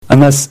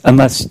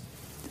unless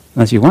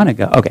you want to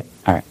go. Okay,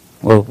 all right.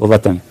 We'll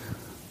let them.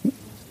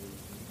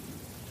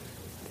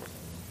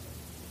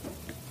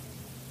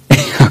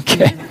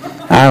 Okay,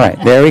 all right.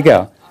 There we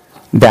go.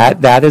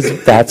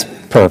 That's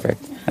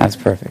perfect. That's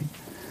perfect.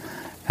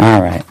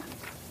 All right.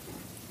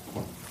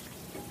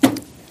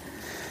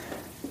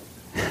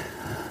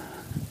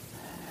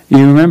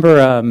 You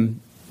remember?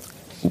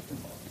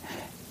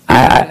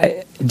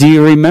 Do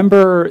you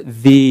remember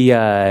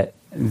the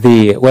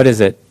what is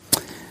it?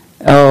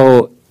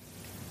 Oh,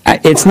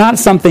 it's not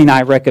something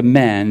I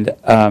recommend.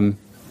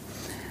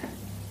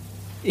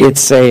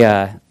 It's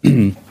a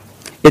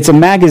it's a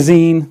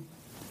magazine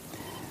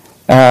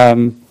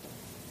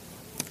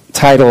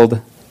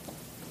titled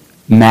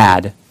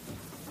Mad,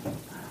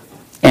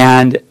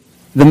 and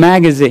the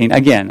magazine.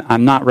 Again,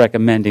 I'm not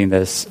recommending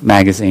this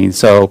magazine,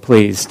 so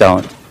please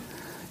don't.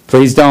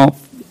 Please don't,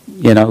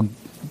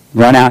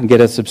 run out and get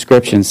a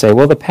subscription and say,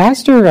 well, the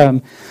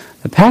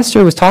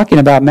pastor was talking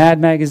about Mad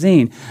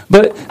Magazine.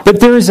 But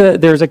there's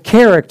a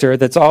character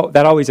that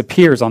always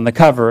appears on the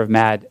cover of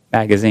Mad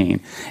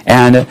Magazine.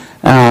 And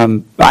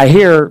I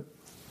hear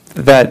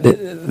that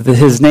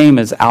his name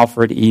is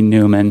Alfred E.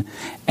 Newman.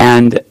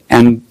 And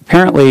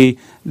apparently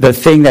the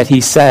thing that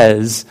he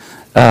says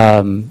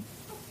that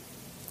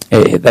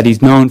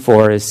he's known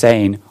for is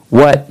saying,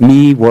 what,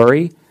 me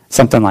worry?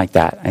 Something like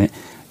that.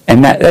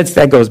 And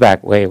that goes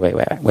back way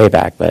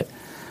back. But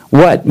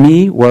what,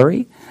 me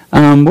worry?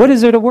 What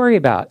is there to worry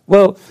about?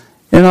 Well,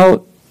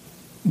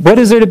 what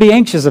is there to be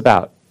anxious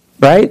about,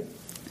 right?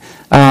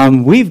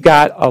 We've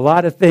got a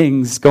lot of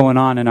things going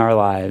on in our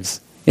lives.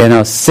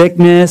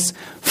 Sickness,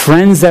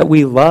 friends that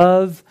we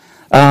love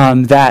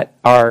that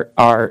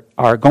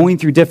are going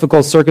through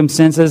difficult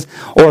circumstances,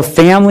 or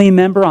family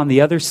members on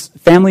the other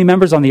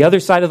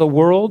side of the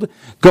world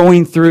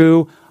going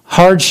through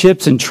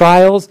hardships and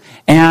trials.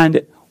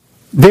 And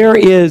there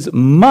is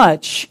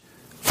much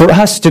for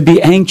us to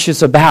be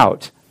anxious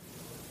about.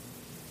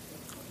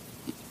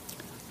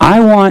 I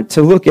want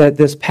to look at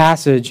this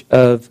passage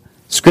of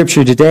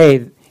Scripture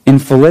today in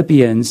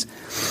Philippians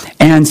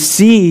and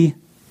see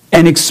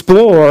and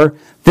explore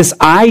this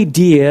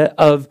idea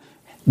of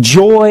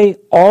joy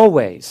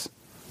always.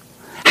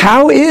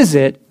 How is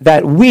it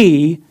that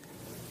we,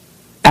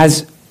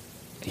 as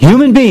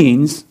human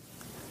beings,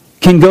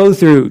 can go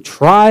through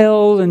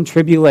trial and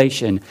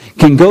tribulation,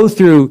 can go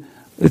through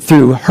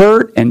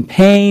hurt and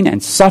pain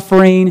and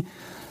suffering,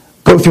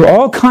 go through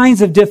all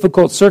kinds of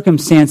difficult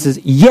circumstances,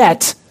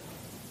 yet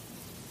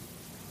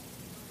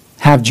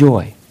have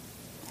joy?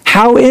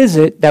 How is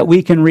it that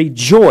we can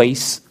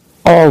rejoice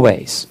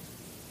always?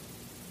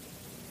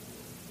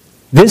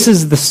 This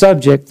is the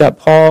subject that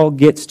Paul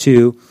gets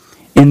to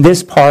in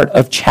this part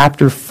of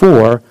chapter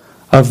 4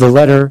 of the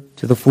letter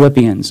to the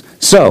Philippians.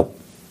 So,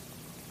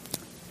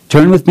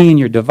 turn with me in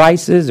your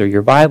devices or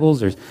your Bibles.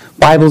 There's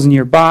Bibles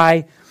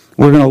nearby.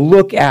 We're going to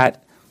look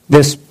at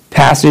this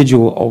passage.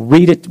 We'll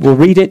read it,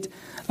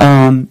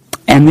 and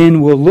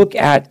then we'll look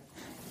at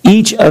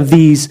each of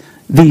these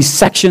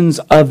sections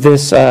of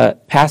this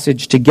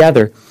passage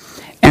together.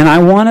 And I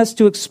want us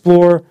to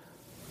explore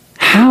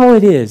how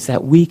it is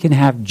that we can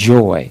have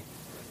joy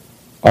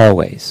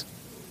always.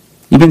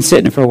 You've been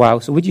sitting for a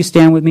while, so would you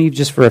stand with me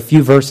just for a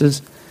few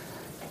verses?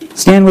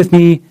 Stand with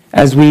me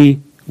as we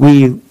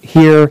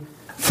hear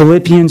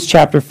Philippians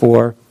chapter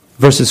 4,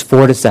 verses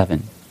 4 to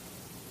 7.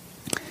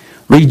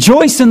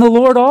 Rejoice in the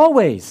Lord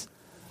always.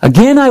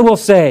 Again I will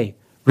say,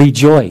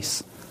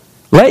 rejoice.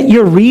 Let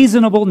your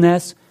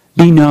reasonableness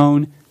be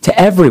known to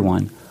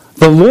everyone.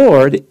 The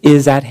Lord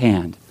is at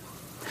hand.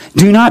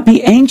 Do not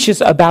be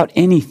anxious about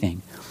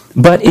anything,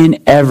 but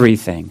in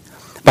everything,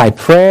 by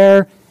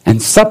prayer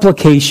and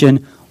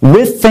supplication,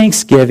 with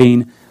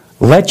thanksgiving,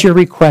 let your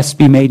requests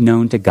be made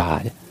known to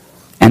God.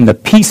 And the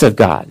peace of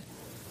God,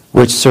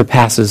 which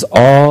surpasses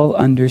all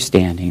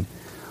understanding,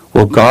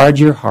 will guard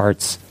your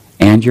hearts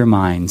and your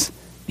minds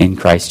in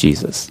Christ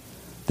Jesus.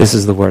 This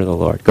is the word of the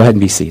Lord. Go ahead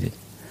and be seated.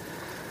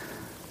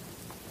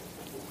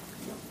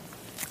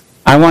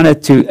 I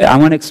want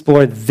to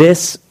explore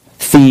this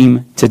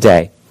theme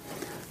today.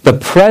 The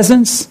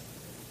presence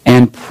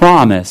and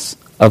promise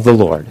of the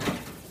Lord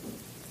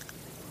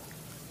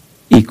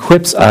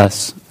equips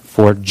us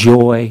for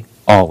joy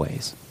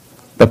always.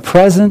 The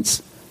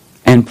presence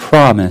and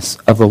promise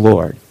of the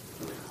Lord.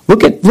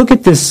 Look at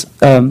this.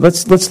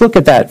 Let's look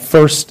at that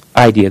first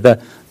idea.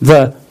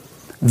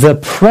 The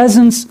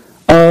presence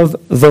of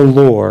the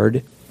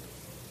Lord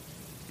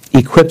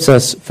equips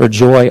us for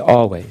joy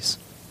always.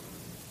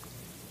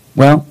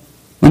 Well,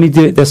 let me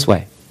do it this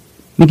way.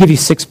 Let me give you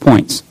 6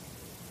 points.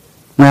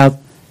 Well,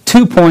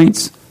 2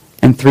 points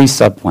and 3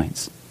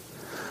 subpoints.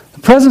 The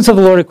presence of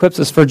the Lord equips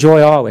us for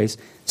joy always.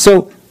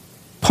 So,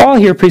 Paul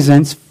here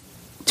presents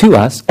to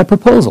us a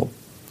proposal.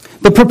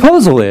 The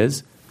proposal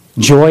is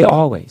joy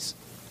always.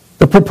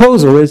 The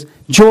proposal is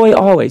joy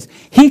always.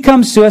 He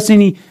comes to us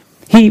and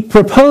he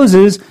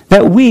proposes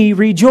that we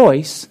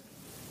rejoice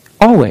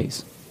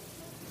always.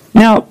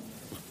 Now,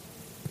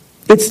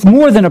 it's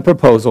more than a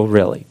proposal,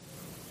 really.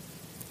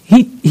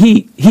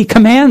 He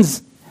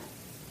commands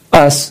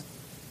us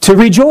to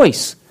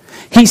rejoice.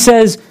 He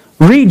says,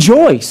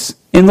 rejoice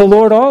in the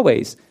Lord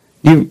always.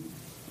 You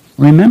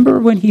remember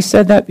when he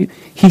said that?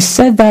 He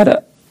said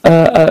that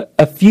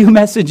a few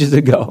messages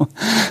ago.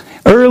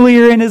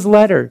 Earlier in his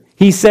letter,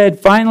 he said,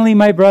 finally,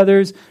 my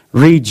brothers,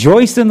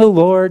 rejoice in the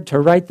Lord. To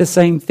write the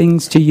same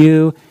things to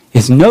you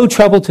is no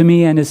trouble to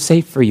me and is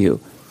safe for you.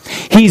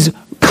 He's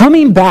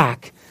coming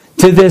back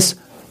to this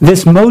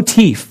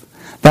motif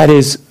that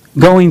is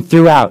going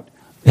throughout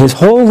his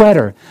whole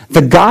letter,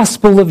 the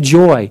gospel of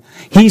joy.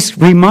 He's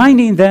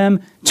reminding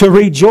them to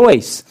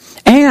rejoice.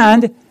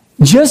 And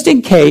just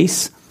in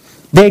case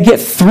they get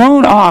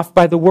thrown off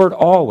by the word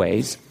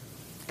always,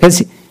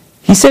 because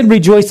he said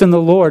rejoice in the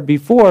Lord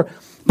before,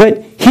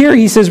 but here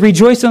he says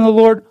rejoice in the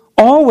Lord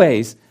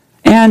always.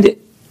 And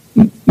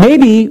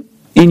maybe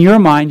in your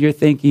mind you're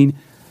thinking,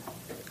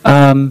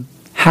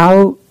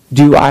 how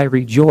do I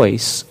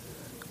rejoice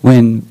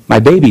when my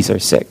babies are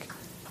sick?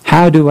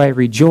 How do I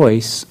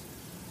rejoice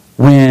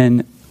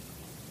when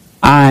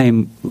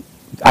I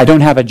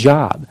don't have a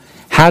job?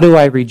 How do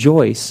I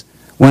rejoice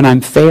when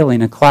I'm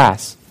failing a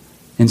class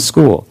in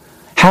school?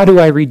 How do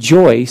I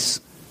rejoice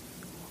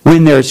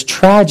when there's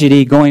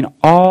tragedy going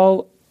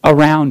all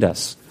around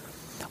us?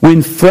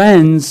 When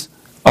friends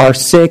are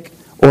sick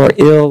or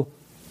ill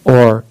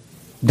or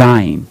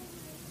dying?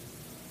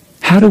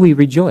 How do we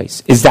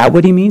rejoice? Is that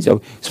what he means? Are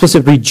we supposed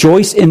to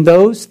rejoice in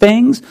those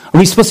things? Are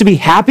we supposed to be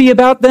happy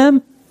about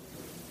them?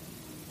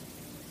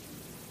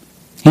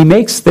 He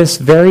makes this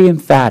very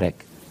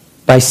emphatic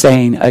by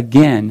saying,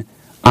 again,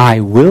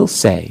 I will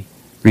say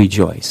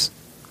rejoice.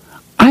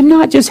 I'm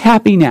not just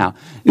happy now.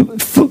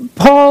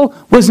 Paul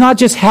was not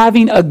just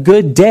having a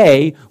good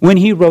day when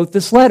he wrote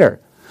this letter.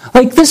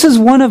 Like, this is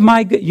one of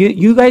my...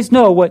 You guys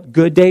know what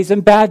good days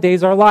and bad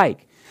days are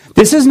like.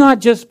 This is not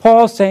just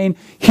Paul saying,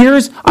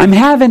 I'm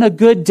having a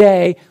good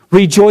day,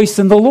 rejoice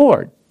in the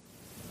Lord.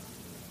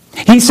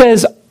 He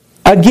says,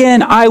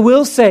 again, I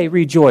will say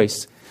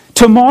rejoice.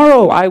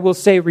 Tomorrow I will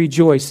say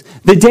rejoice.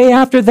 The day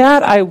after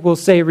that I will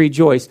say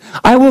rejoice.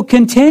 I will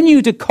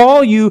continue to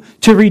call you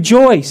to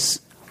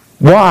rejoice.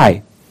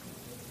 Why?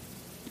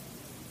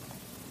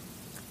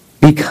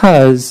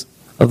 Because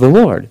of the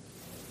Lord.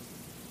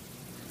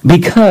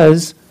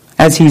 Because,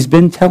 as he's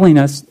been telling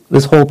us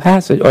this whole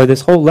passage, or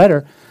this whole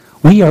letter,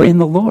 we are in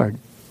the Lord.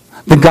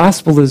 The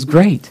gospel is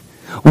great.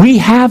 We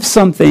have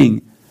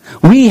something.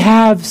 We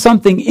have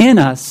something in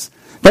us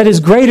that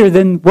is greater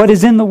than what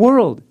is in the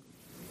world.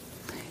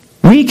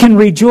 We can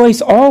rejoice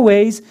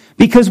always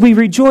because we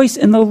rejoice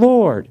in the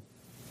Lord.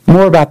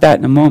 More about that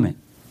in a moment.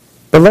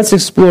 But let's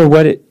explore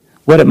what it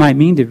might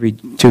mean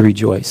to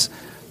rejoice.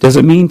 Does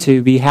it mean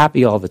to be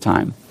happy all the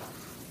time?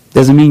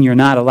 Does it mean you're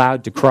not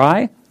allowed to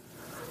cry?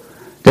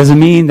 Does it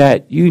mean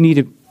that you need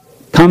to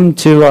come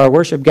to our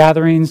worship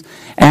gatherings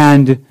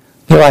and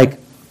you're like,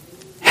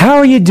 how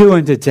are you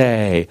doing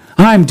today?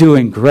 I'm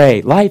doing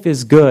great. Life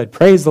is good.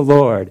 Praise the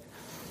Lord.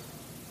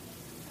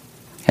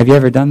 Have you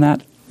ever done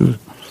that?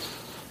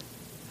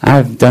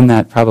 I've done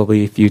that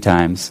probably a few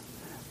times.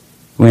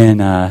 When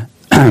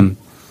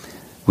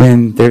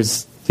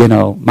there's,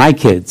 my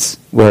kids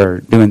were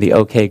doing the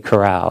OK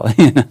Corral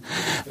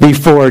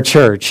before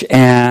church,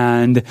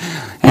 and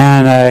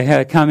I had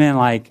to come in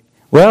like,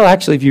 well,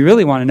 actually, if you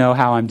really want to know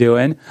how I'm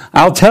doing,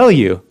 I'll tell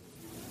you,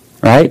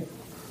 right?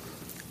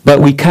 But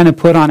we kind of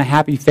put on a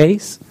happy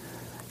face.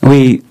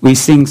 We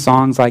sing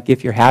songs like,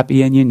 if you're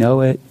happy and you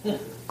know it,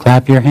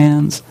 clap your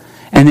hands.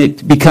 And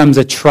it becomes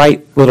a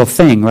trite little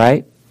thing,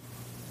 right?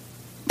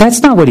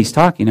 That's not what he's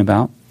talking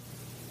about.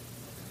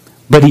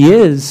 But he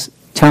is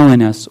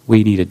telling us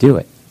we need to do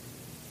it.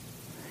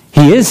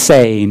 He is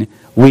saying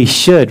we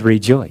should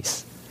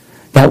rejoice,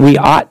 that we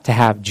ought to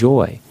have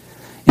joy.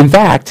 In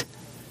fact,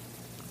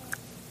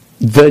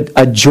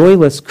 a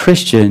joyless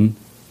Christian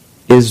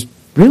is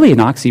really an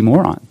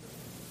oxymoron,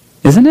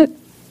 isn't it?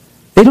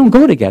 They don't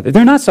go together.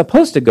 They're not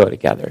supposed to go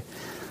together.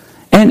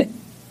 And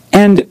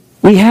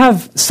we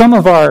have some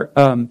of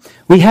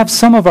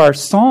our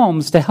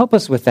psalms to help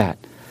us with that.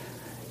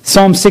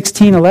 Psalm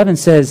 16:11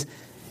 says,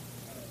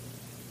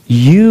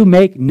 "You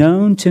make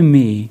known to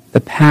me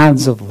the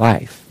paths of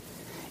life.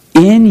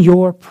 In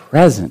your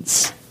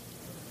presence,"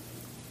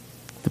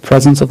 the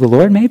presence of the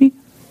Lord, maybe?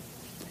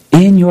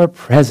 "In your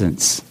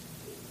presence,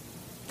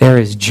 there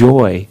is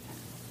joy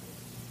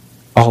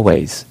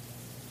always,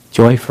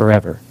 joy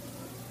forever."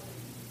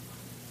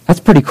 That's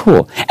pretty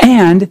cool.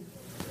 And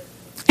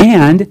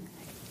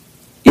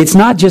it's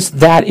not just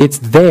that it's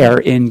there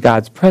in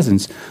God's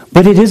presence,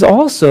 but it is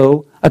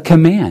also a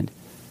command.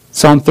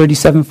 Psalm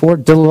 37:4,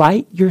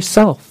 delight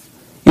yourself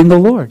in the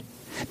Lord.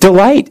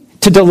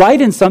 To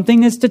delight in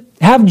something is to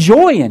have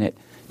joy in it,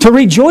 to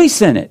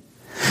rejoice in it.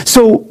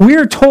 So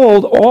we're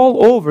told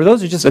all over,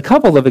 those are just a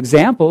couple of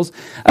examples,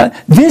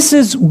 this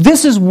is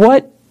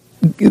what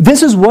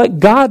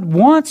God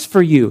wants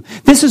for you.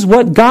 This is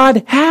what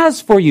God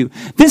has for you.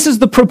 This is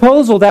the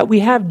proposal, that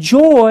we have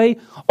joy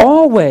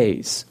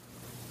always.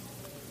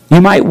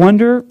 You might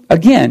wonder,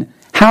 again,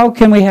 how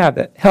can we have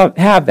that?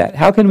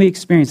 How can we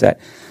experience that?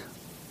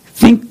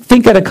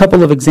 Think at a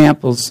couple of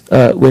examples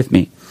with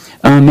me.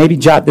 Maybe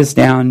jot this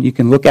down. You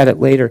can look at it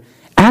later.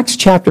 Acts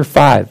chapter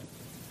 5.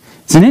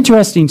 It's an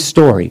interesting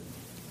story.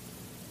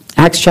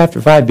 Acts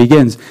chapter 5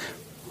 begins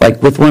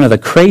with one of the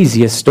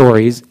craziest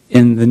stories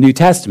in the New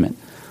Testament.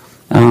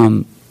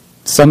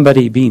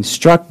 Somebody being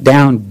struck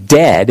down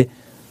dead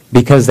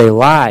because they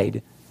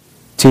lied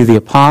to the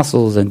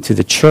apostles and to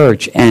the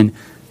church and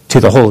to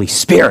the Holy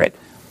Spirit.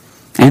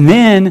 And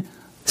then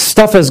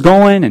stuff is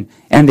going,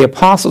 and the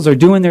apostles are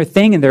doing their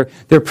thing, and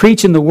they're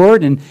preaching the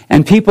word,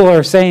 and people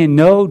are saying,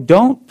 no,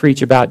 don't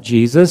preach about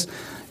Jesus.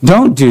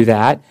 Don't do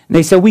that. And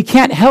they say, we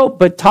can't help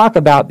but talk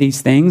about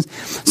these things.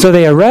 So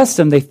they arrest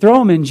them, they throw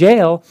them in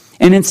jail,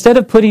 and instead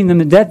of putting them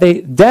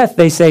to death,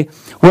 they say,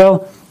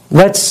 well,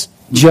 let's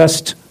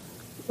just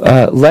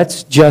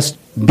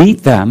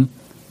beat them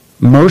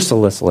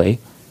mercilessly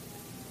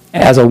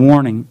as a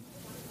warning,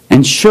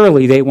 and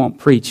surely they won't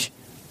preach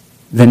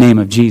the name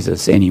of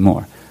Jesus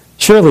anymore.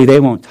 Surely they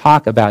won't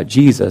talk about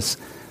Jesus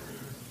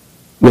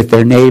with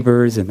their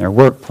neighbors, in their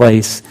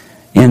workplace,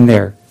 in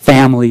their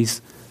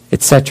families,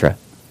 etc.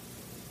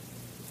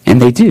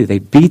 And they do. They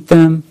beat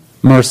them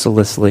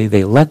mercilessly.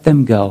 They let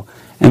them go.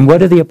 And what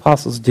do the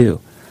apostles do?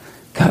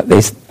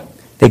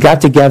 They got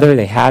together.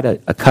 They had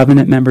a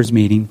covenant members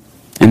meeting.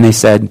 And they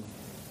said,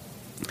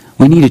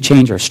 we need to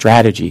change our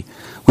strategy.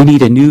 We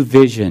need a new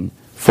vision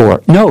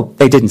for... No,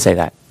 they didn't say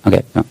that.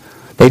 Okay, no.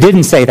 They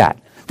didn't say that.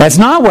 That's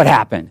not what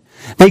happened.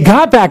 They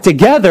got back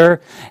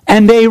together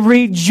and they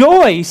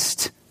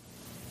rejoiced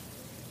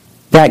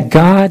that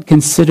God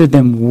considered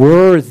them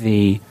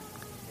worthy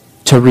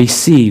to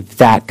receive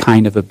that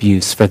kind of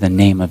abuse for the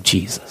name of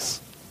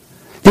Jesus.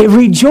 They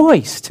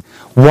rejoiced.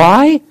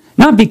 Why?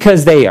 Not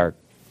because they are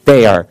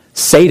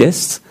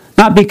sadists,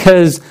 not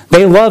because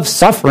they love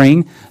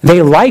suffering,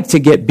 they like to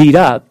get beat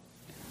up.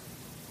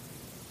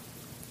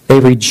 They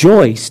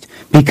rejoiced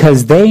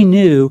because they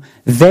knew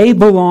they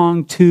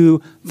belonged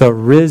to the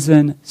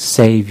risen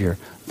Savior,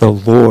 the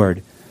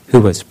Lord,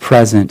 who was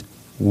present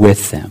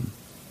with them.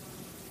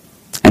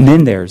 And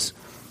then there's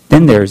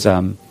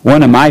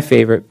one of my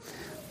favorite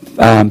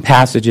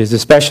passages,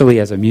 especially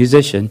as a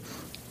musician,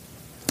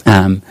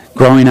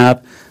 growing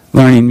up,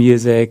 learning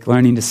music,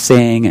 learning to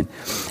sing,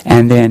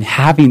 and then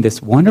having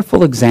this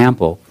wonderful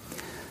example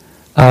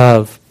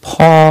of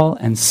Paul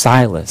and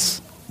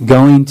Silas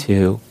going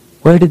to,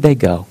 where did they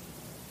go?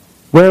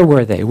 Where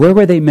were they? Where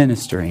were they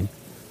ministering?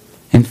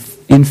 In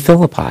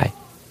Philippi.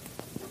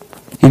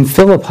 In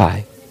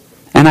Philippi.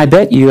 And I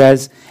bet you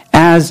as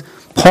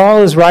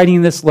Paul is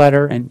writing this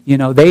letter, and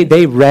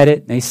they read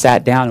it, and they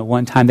sat down at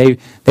one time. They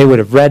would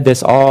have read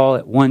this all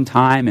at one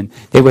time, and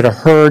they would have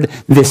heard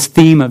this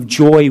theme of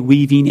joy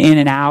weaving in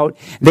and out.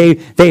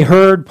 They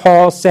heard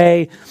Paul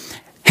say,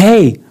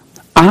 hey,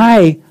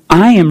 I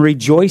am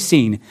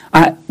rejoicing.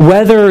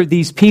 Whether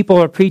these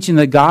people are preaching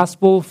the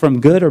gospel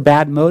from good or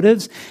bad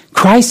motives,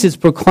 Christ is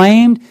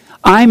proclaimed.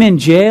 I'm in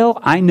jail.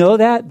 I know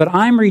that, but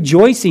I'm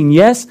rejoicing.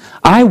 Yes,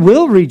 I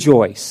will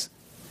rejoice.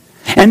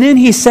 And then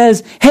he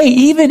says, hey,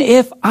 even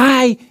if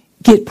I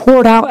get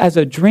poured out as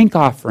a drink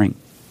offering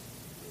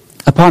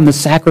upon the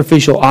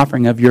sacrificial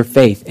offering of your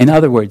faith. In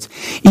other words,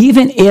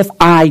 even if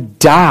I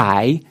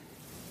die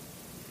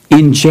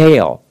in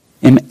jail,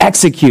 am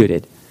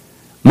executed,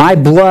 my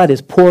blood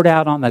is poured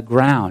out on the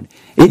ground.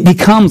 It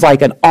becomes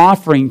like an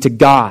offering to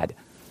God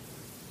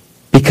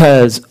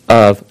because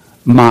of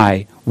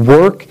my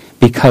work,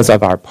 because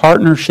of our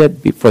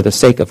partnership, for the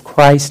sake of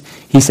Christ.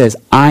 He says,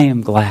 I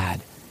am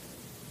glad.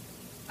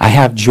 I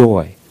have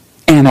joy,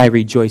 and I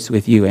rejoice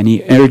with you. And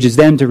he urges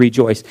them to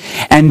rejoice.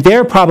 And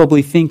they're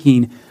probably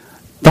thinking,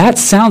 that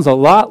sounds a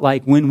lot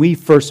like when we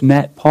first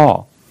met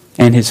Paul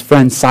and his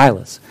friend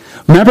Silas.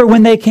 Remember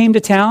when they came to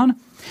town?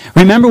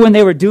 Remember when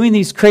they were doing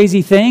these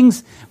crazy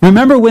things?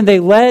 Remember when they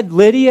led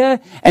Lydia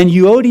and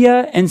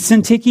Euodia and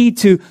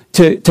Syntyche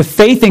to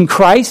faith in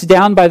Christ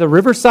down by the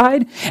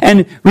riverside?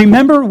 And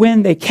remember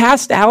when they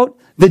cast out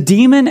the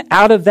demon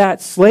out of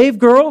that slave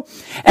girl?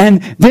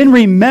 And then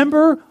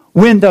remember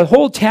when the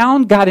whole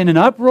town got in an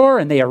uproar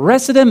and they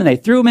arrested him and they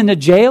threw him into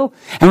jail?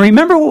 And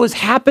remember what was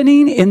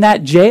happening in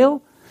that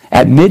jail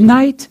at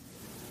midnight?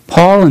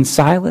 Paul and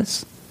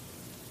Silas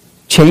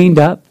chained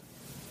up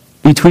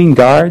between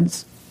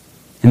guards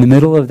in the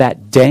middle of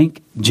that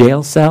dank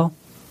jail cell,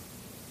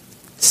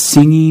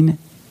 singing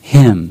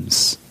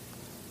hymns,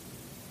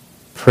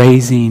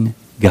 praising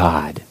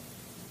God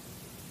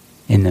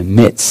in the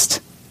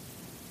midst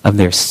of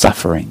their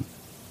suffering.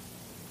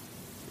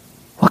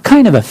 What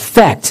kind of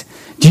effect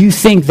do you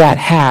think that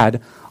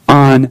had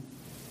on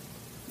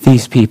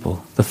these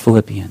people, the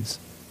Philippians?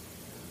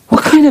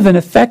 What kind of an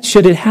effect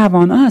should it have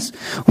on us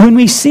when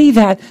we see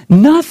that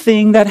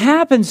nothing that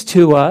happens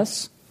to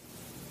us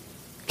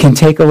can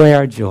take away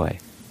our joy?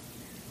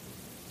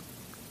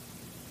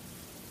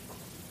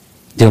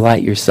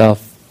 Delight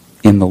yourself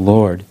in the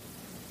Lord,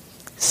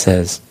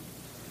 says.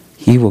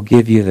 He will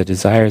give you the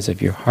desires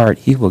of your heart.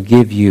 He will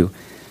give you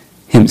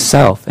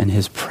himself and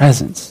his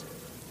presence.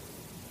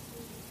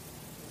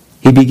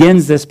 He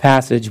begins this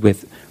passage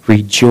with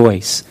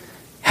rejoice.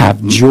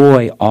 have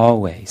joy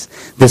always.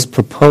 This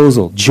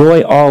proposal,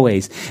 joy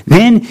always.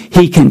 Then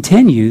he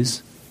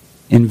continues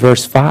in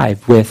verse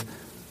 5 with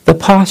the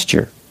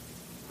posture.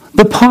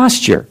 The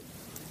posture,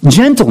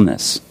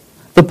 gentleness.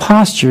 The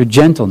posture,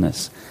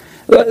 gentleness.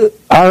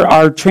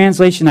 Our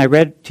translation I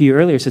read to you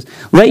earlier says,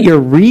 let your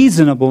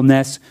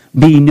reasonableness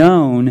be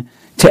known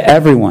to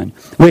everyone.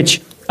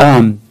 Which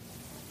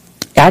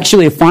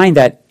actually I find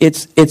that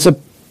it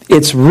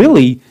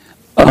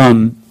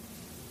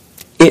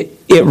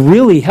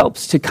really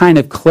helps to kind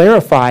of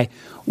clarify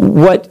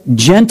what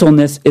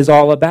gentleness is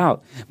all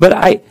about. But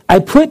I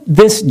put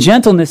this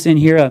gentleness in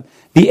here.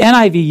 The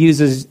NIV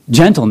uses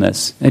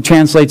gentleness. It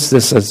translates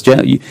this as,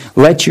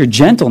 let your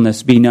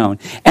gentleness be known.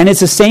 And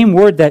it's the same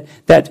word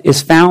that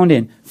is found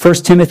in 1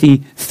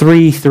 Timothy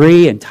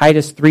 3:3 and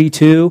Titus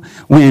 3:2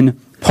 when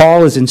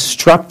Paul is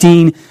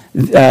instructing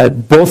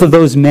both of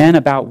those men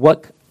about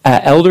what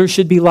elders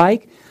should be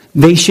like.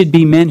 They should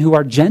be men who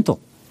are gentle.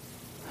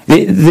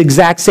 The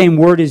exact same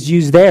word is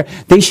used there.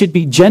 They should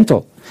be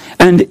gentle.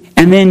 And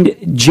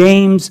then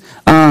James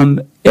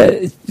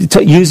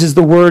uses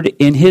the word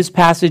in his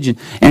passage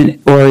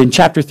or in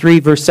chapter 3,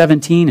 verse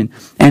 17.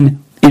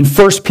 And in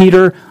 1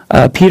 Peter,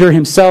 Peter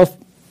himself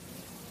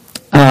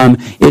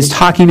is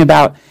talking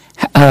about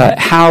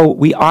how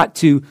we ought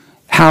to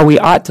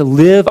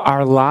live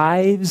our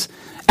lives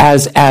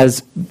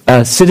as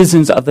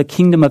citizens of the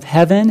kingdom of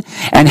heaven,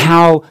 and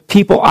how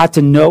people ought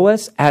to know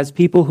us as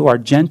people who are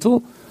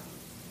gentle.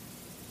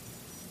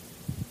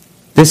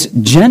 This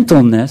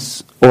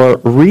gentleness or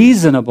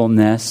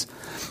reasonableness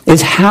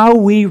is how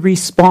we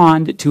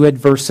respond to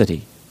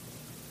adversity.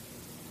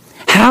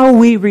 How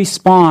we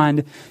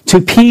respond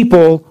to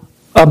people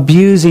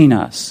abusing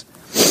us.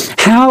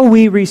 How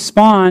we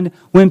respond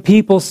when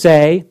people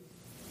say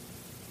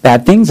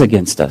bad things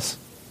against us.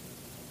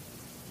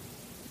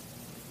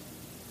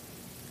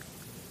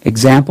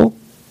 Example,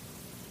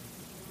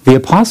 the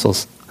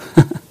apostles.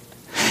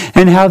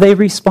 And how they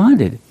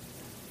responded.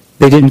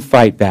 They didn't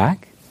fight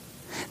back.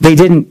 They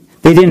didn't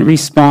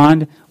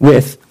respond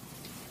with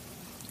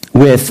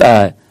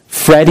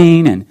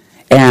fretting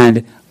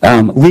and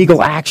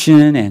legal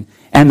action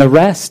and the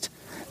rest.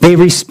 They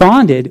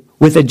responded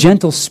with a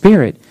gentle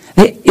spirit.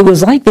 It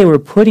was like they were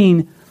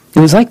putting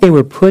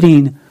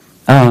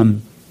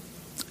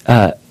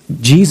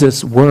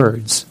Jesus'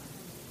 words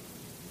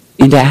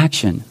into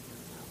action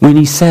when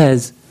he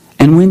says,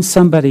 and when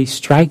somebody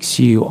strikes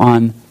you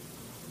on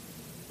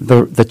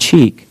the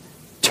cheek,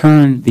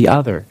 turn the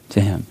other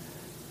to him.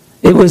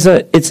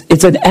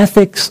 It's an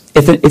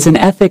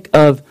ethic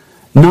of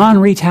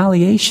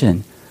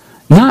non-retaliation,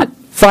 not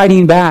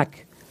fighting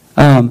back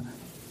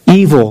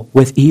evil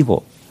with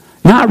evil,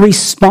 not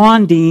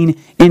responding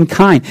in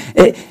kind.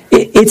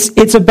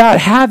 It's about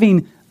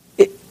having.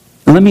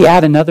 Let me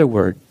add another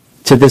word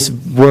to this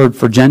word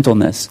for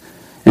gentleness,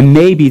 and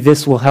maybe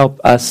this will help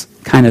us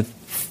kind of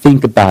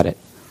think about it.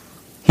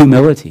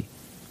 Humility.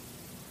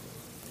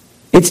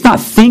 It's not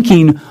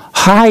thinking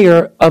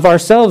higher of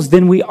ourselves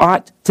than we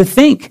ought to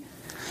think.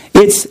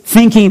 It's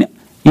thinking,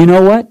 you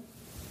know what?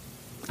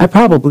 I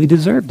probably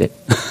deserved it.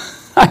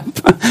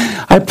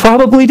 I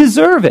probably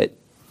deserve it.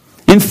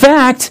 In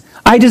fact,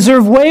 I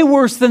deserve way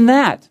worse than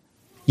that.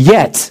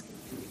 Yet,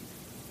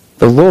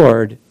 the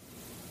Lord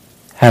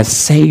has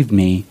saved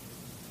me,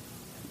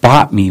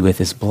 bought me with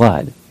his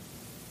blood.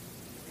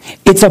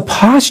 It's a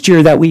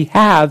posture that we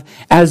have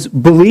as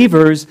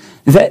believers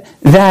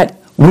that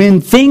when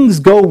things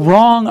go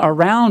wrong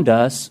around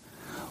us,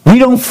 we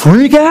don't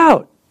freak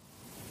out.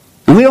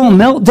 And we don't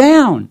melt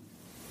down.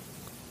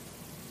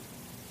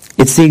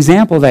 It's the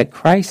example that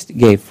Christ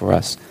gave for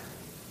us.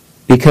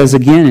 Because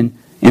again,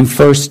 in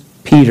 1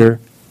 Peter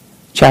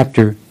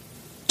chapter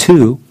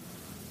 2,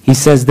 he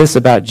says this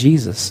about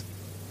Jesus.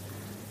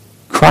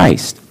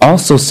 Christ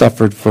also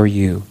suffered for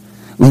you,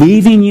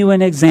 leaving you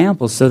an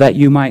example so that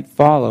you might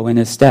follow in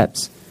his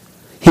steps.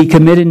 He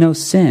committed no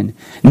sin,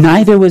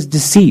 neither was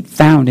deceit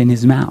found in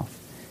his mouth.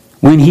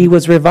 When he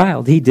was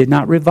reviled, he did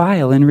not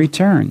revile in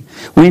return.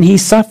 When he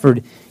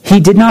suffered, he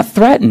did not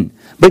threaten,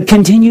 but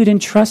continued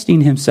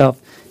entrusting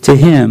himself to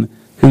him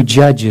who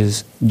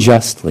judges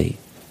justly.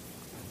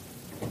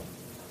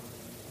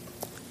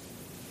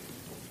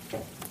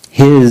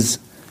 His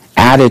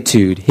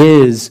attitude,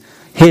 his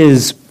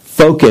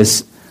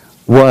focus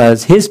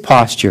was, his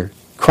posture,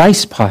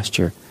 Christ's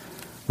posture,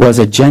 was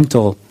a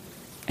gentle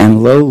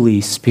and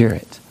lowly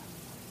spirit.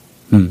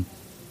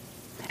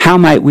 How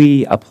might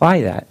we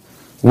apply that?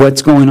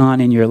 What's going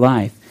on in your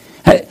life?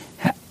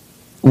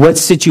 What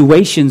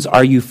situations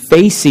are you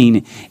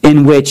facing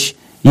in which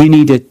you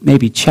need to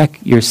maybe check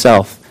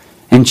yourself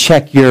and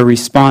check your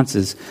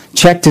responses?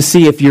 Check to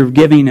see if you're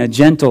giving a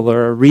gentle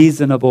or a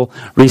reasonable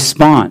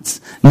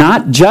response.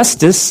 Not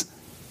justice,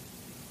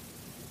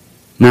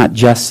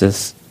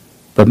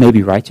 but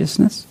maybe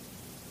righteousness,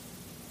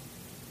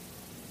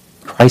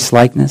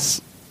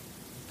 Christ-likeness,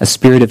 a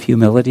spirit of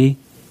humility.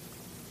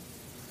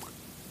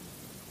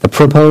 The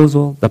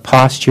proposal, the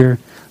posture,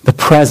 the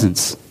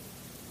presence.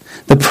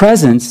 The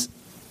presence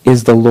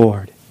is the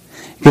Lord.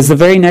 Because the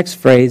very next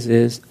phrase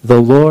is,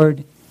 the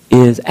Lord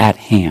is at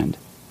hand.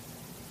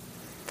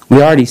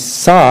 We already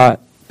saw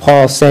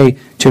Paul say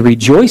to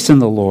rejoice in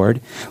the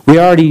Lord. We've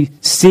already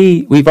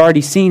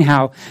seen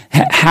how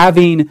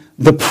having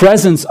the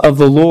presence of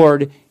the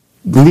Lord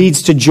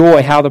leads to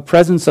joy, how the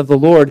presence of the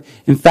Lord,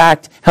 in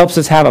fact, helps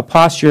us have a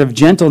posture of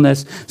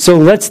gentleness. So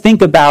let's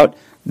think about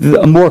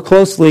more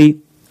closely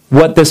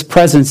what this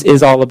presence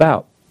is all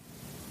about.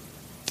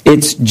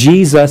 It's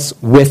Jesus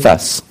with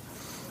us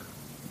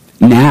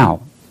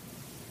now.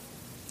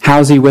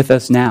 How's he with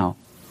us now?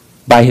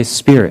 By his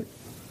Spirit.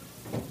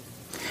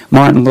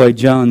 Martin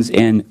Lloyd-Jones,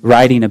 in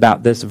writing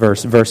about this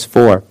verse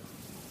 4,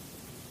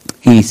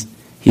 he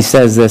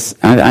says this,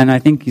 and I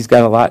think he's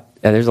got a lot,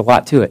 there's a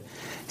lot to it.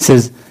 He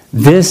says,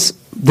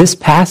 this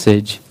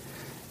passage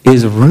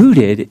is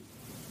rooted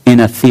in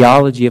a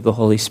theology of the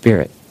Holy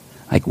Spirit.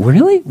 Like,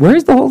 really?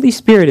 Where's the Holy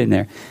Spirit in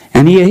there?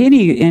 And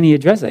he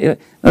addressed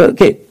it.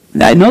 Okay,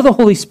 I know the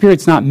Holy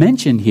Spirit's not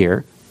mentioned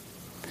here,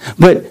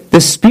 but the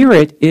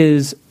Spirit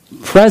is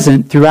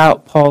present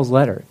throughout Paul's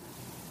letter.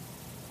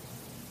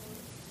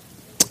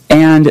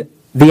 And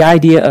the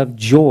idea of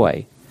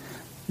joy,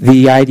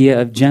 the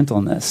idea of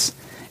gentleness.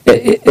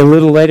 A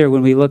little later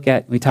when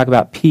we talk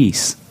about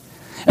peace.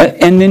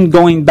 And then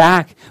going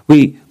back,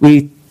 we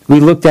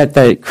looked at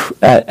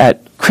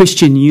at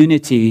Christian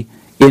unity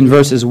in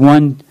verses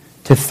 1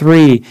 to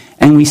 3,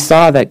 and we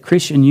saw that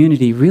Christian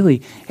unity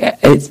really,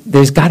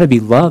 there's got to be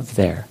love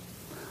there.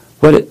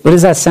 What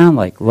does that sound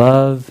like?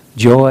 Love,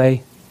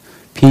 joy,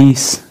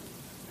 peace,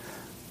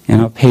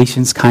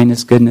 patience,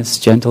 kindness, goodness,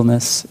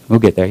 gentleness. We'll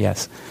get there,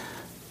 yes.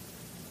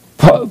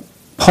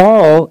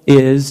 Paul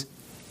is,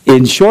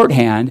 in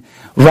shorthand,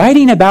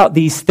 writing about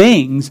these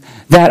things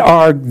that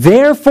are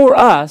there for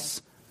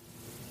us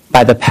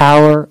by the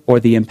power or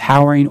the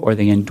empowering or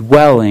the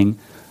indwelling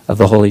of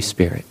the Holy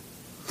Spirit.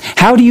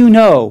 How do you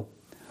know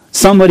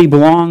somebody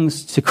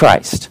belongs to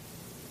Christ?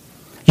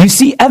 You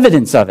see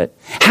evidence of it.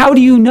 How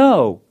do you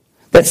know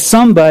that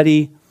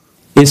somebody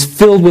is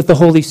filled with the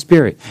Holy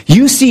Spirit?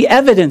 You see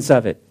evidence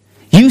of it.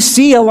 You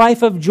see a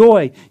life of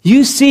joy.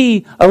 You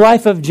see a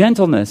life of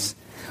gentleness.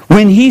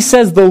 When he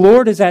says the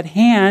Lord is at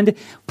hand,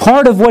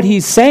 part of what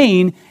he's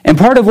saying and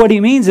part of what he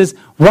means is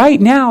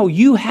right now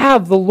you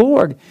have the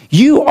Lord.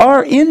 You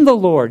are in the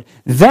Lord.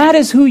 That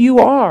is who you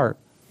are.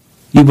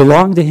 You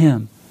belong to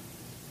him.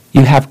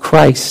 You have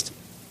Christ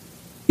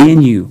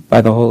in you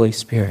by the Holy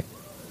Spirit.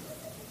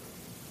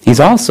 He's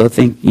also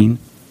thinking,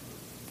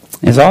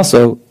 it's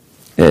also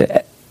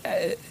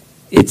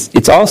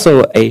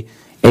a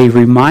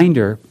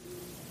reminder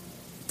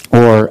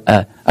or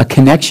a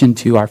connection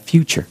to our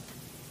future.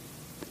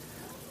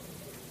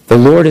 The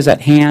Lord is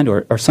at hand,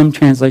 or some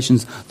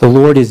translations, the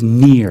Lord is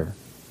near.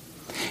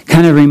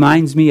 Kind of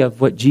reminds me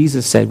of what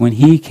Jesus said when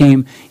he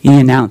came, he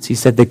announced, he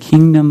said, the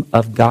kingdom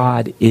of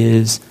God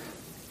is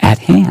at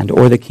hand,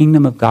 or the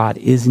kingdom of God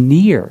is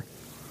near.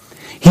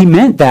 He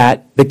meant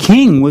that the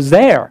king was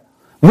there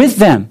with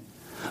them.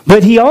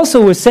 But he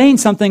also was saying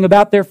something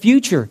about their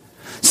future,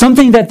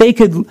 something that they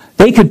could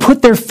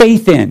put their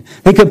faith in,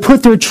 they could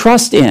put their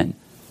trust in.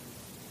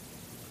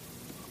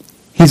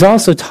 He's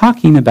also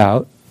talking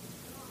about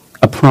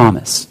a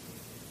promise.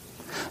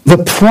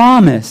 The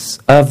promise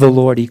of the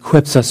Lord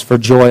equips us for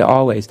joy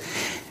always.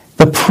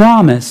 The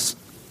promise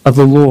of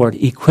the Lord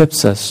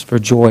equips us for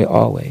joy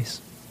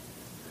always.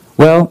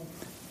 Well,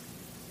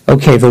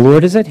 okay, the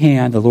Lord is at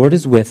hand, the Lord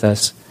is with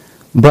us,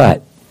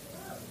 but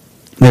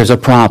there's a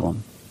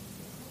problem.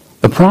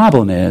 The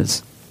problem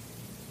is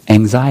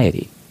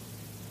anxiety.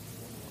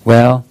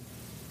 Well,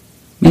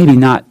 maybe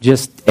not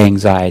just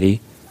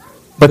anxiety,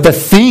 but the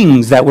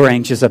things that we're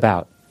anxious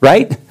about.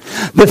 Right?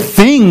 The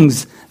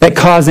things that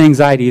cause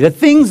anxiety, the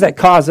things that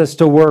cause us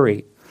to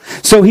worry.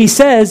 So he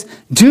says,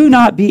 do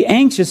not be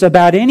anxious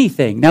about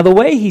anything. Now the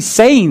way he's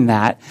saying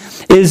that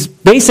is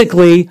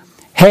basically,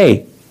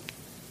 hey,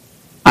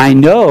 I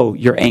know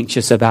you're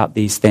anxious about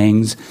these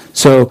things,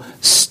 so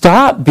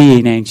stop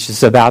being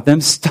anxious about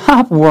them,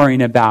 stop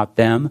worrying about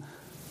them,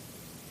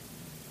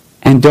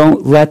 and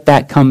don't let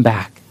that come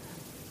back.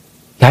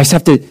 You guys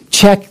have to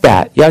check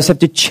that. You guys have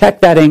to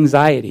check that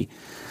anxiety.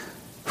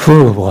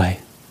 Oh boy.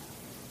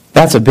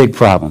 That's a big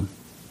problem.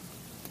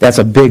 That's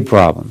a big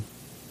problem.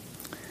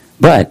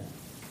 But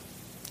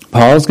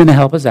Paul's going to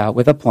help us out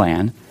with a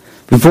plan.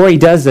 Before he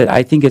does it,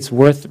 I think it's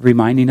worth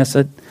reminding us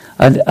of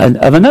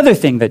another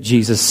thing that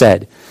Jesus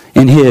said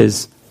in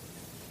his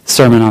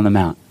Sermon on the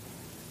Mount.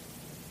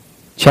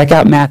 Check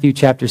out Matthew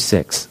chapter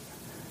 6,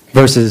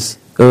 verses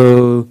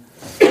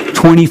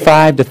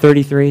 25 to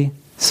 33,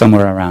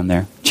 somewhere around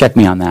there. Check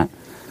me on that.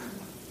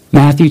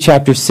 Matthew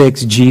chapter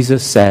 6,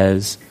 Jesus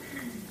says,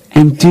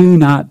 and do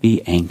not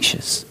be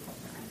anxious.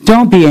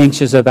 Don't be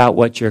anxious about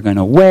what you're going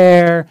to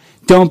wear.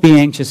 Don't be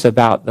anxious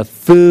about the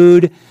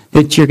food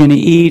that you're going to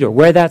eat or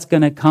where that's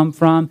going to come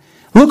from.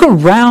 Look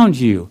around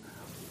you.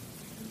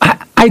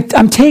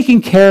 I'm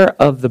taking care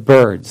of the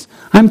birds.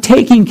 I'm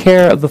taking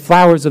care of the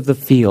flowers of the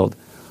field.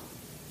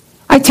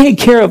 I take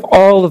care of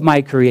all of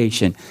my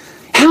creation.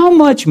 How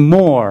much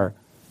more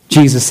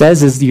Jesus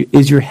says,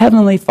 is your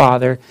heavenly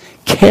Father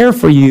care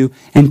for you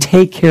and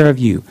take care of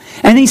you.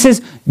 And he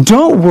says,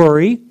 don't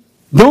worry,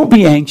 don't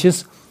be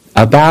anxious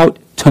about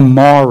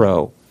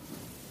tomorrow.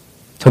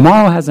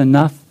 Tomorrow has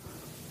enough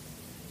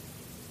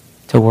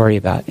to worry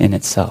about in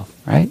itself,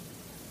 right?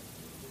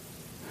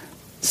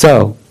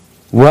 So,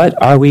 what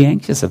are we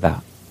anxious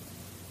about?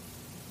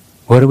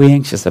 What are we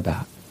anxious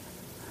about?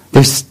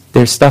 There's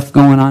stuff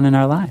going on in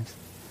our lives.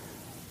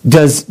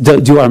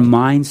 Do our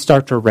minds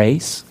start to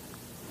race?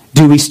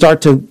 Do we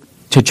start to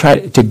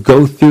try to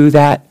go through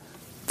that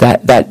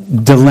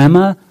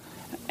dilemma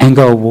and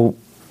go, well,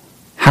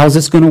 how's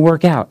this going to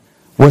work out?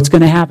 What's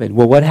going to happen?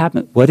 Well, what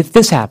happened? What if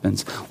this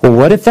happens? Well,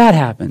 what if that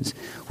happens?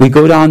 We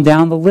go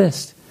down the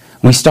list.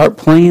 We start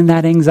playing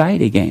that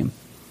anxiety game.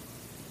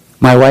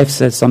 My wife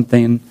says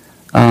something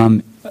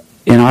in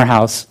our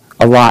house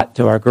a lot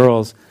to our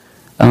girls.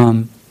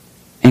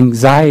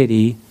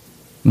 Anxiety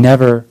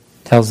never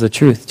tells the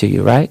truth to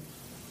you, right?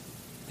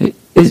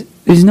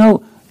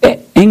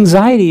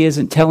 Anxiety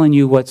isn't telling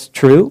you what's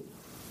true.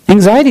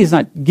 Anxiety is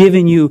not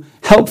giving you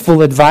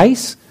helpful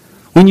advice.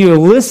 When you're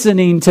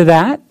listening to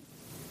that,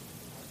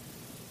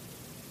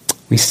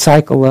 we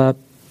cycle up.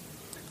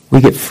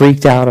 We get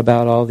freaked out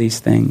about all these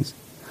things.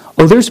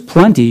 Oh, there's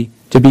plenty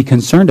to be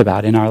concerned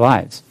about in our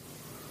lives.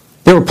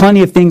 There were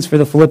plenty of things for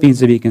the Philippians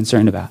to be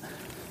concerned about.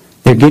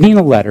 They're getting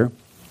a letter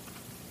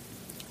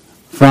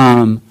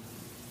from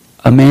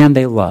a man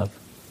they love.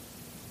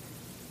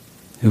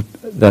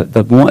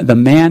 The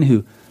man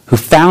who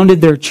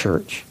founded their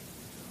church,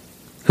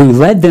 who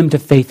led them to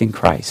faith in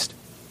Christ.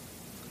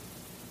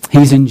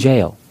 He's in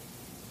jail.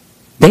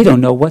 They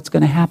don't know what's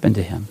going to happen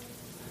to him.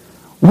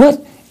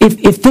 What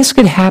if this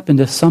could happen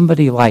to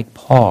somebody like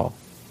Paul?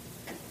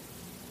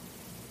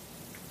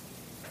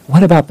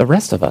 What about the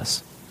rest of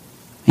us?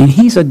 I mean,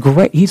 he's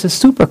a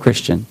super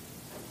Christian.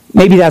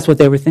 Maybe that's what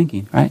they were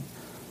thinking, right?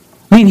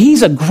 I mean,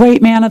 he's a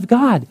great man of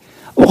God.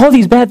 All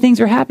these bad things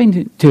are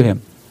happening to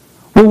him.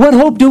 Well, what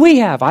hope do we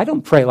have? I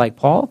don't pray like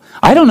Paul.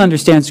 I don't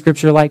understand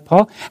Scripture like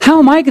Paul. How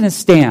am I going to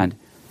stand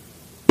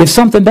if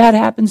something bad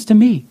happens to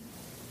me?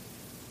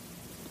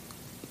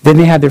 Then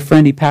they had their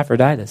friend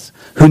Epaphroditus,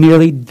 who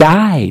nearly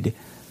died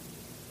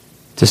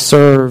to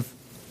serve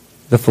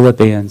the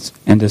Philippians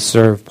and to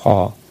serve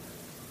Paul.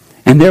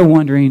 And they're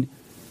wondering,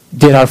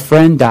 did our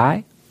friend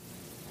die?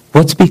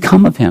 What's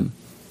become of him?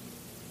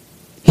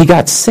 He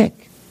got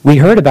sick. We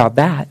heard about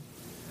that.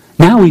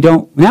 Now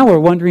we're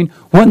wondering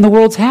what in the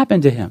world's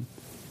happened to him.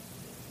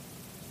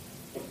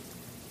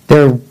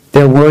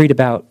 They're worried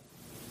about,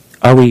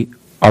 are we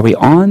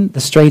on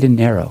the straight and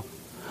narrow?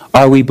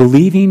 Are we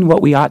believing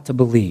what we ought to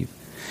believe?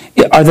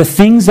 Are the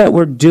things that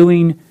we're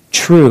doing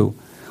true?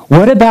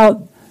 What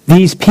about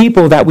these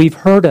people that we've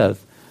heard of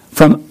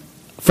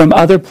from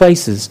other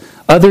places,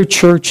 other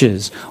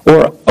churches,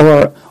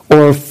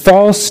 or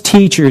false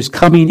teachers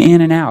coming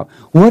in and out?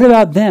 What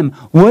about them?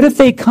 What if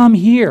they come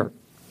here?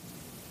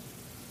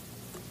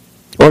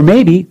 Or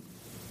maybe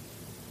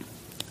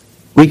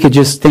we could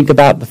just think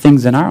about the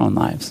things in our own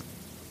lives.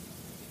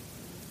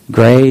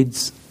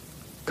 Grades,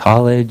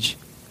 college,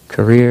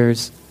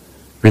 careers,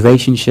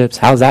 relationships.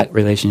 How's that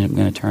relationship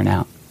going to turn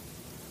out?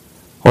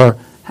 Or,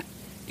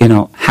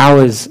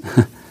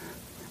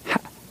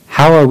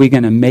 how are we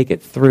going to make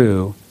it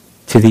through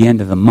to the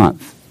end of the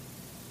month?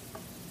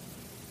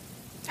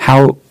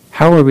 How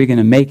are we going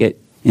to make it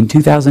in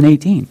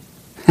 2018?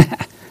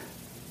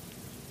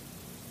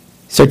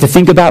 Start to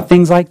think about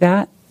things like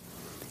that,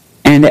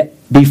 and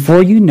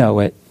before you know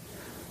it,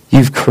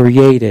 you've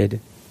created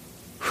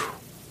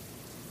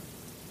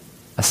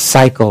a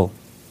cycle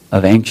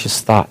of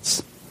anxious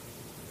thoughts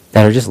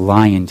that are just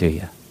lying to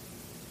you.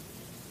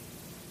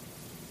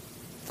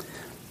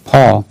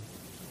 Paul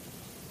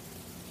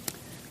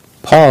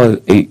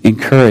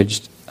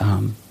encouraged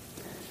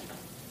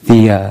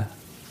the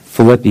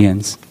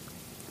Philippians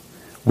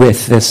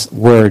with this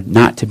word,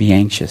 not to be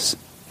anxious.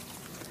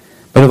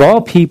 But of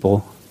all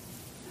people,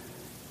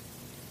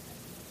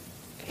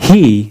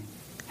 he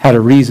had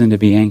a reason to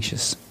be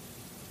anxious.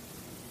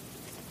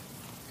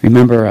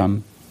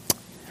 Remember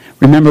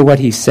what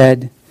he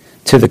said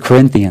to the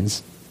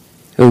Corinthians,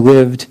 who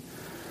lived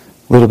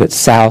a little bit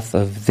south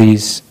of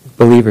these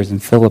believers in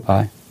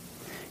Philippi.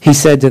 He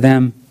said to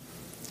them,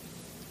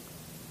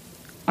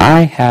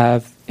 I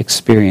have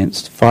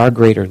experienced far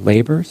greater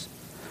labors,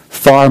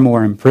 far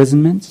more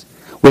imprisonments,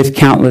 with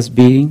countless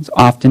beatings,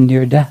 often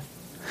near death.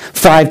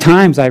 5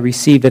 times I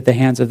received at the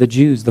hands of the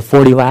Jews the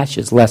 40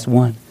 lashes less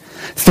one.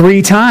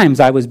 3 times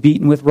I was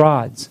beaten with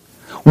rods.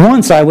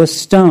 Once I was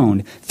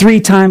stoned. 3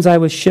 times I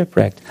was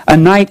shipwrecked. A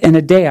night and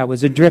a day I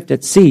was adrift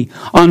at sea,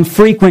 on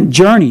frequent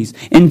journeys,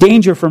 in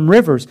danger from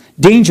rivers,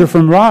 danger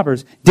from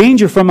robbers,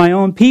 danger from my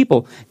own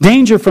people,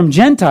 danger from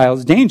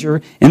Gentiles,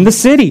 danger in the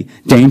city,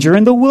 danger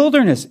in the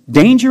wilderness,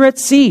 danger at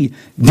sea,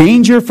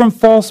 danger from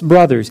false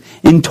brothers,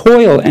 in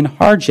toil and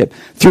hardship,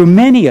 through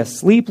many a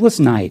sleepless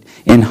night,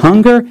 in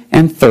hunger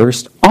and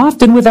thirst,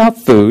 often without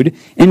food,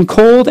 in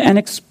cold and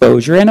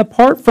exposure, and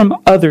apart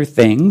from other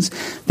things,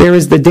 there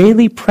is the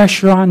daily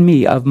pressure on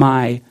me of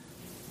my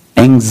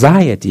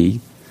anxiety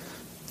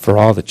for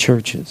all the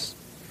churches.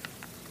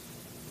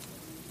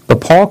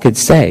 But Paul could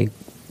say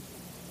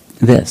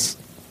this.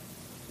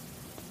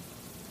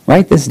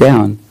 Write this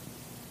down.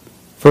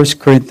 2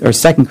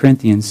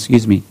 Corinthians,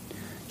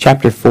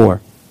 chapter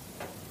 4,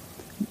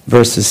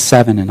 verses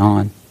 7 and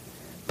on.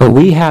 But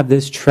we have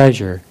this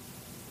treasure,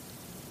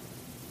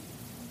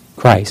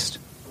 Christ,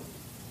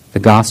 the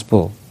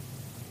gospel,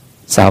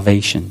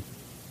 salvation.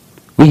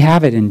 We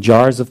have it in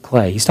jars of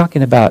clay. He's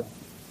talking about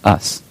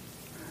us.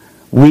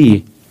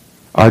 We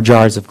are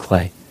jars of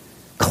clay.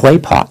 Clay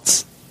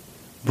pots.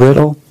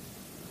 Brittle,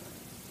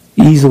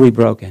 easily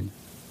broken.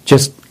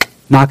 Just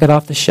knock it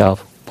off the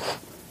shelf.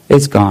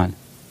 It's gone.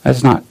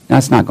 That's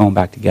not going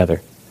back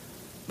together.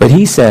 But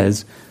he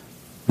says,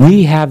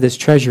 we have this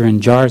treasure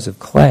in jars of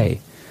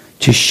clay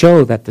to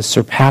show that the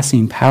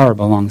surpassing power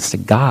belongs to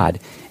God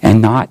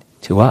and not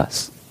to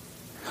us.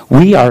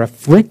 We are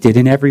afflicted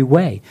in every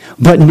way,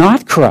 but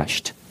not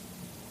crushed.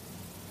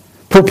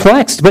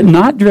 Perplexed, but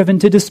not driven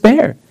to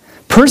despair.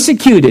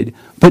 Persecuted,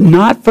 but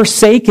not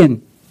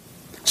forsaken.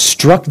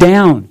 Struck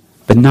down,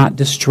 but not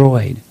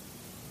destroyed.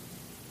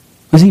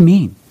 What does he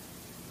mean?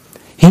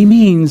 He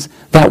means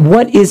that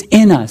what is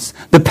in us,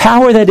 the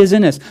power that is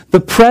in us, the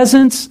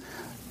presence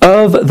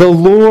of the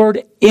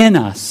Lord in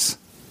us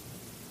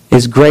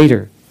is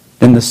greater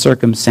than the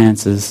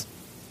circumstances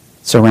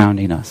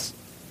surrounding us.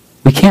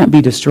 We can't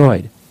be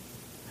destroyed.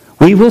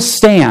 We will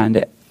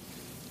stand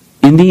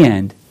in the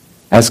end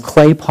as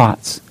clay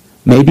pots.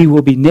 Maybe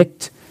we'll be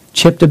nicked,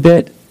 chipped a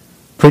bit,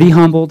 pretty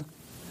humbled,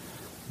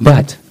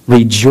 but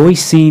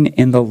rejoicing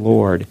in the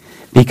Lord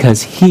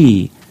because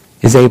He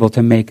is able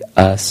to make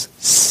us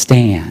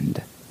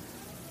stand.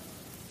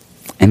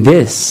 And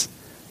this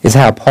is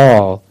how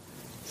Paul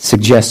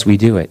suggests we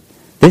do it.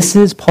 This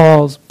is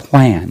Paul's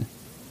plan.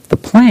 The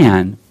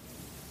plan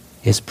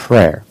is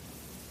prayer.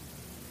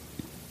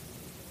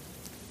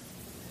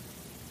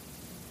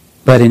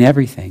 But in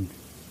everything,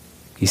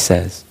 he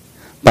says,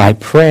 by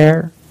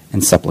prayer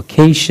and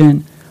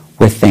supplication,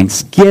 with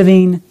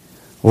thanksgiving,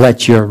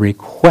 let your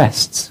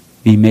requests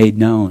be made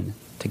known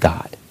to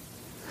God.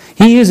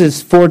 He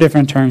uses 4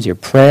 different terms here: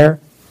 prayer,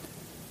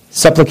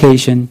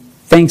 supplication,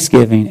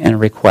 thanksgiving, and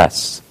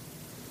requests.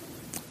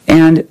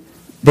 And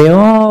they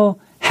all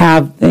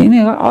have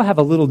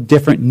a little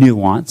different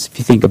nuance, if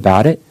you think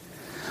about it.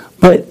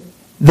 But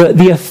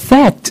the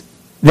effect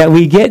that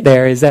we get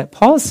there is that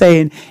Paul's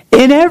saying,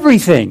 in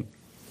everything,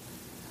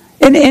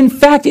 and in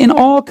fact, in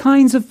all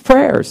kinds of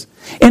prayers,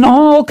 in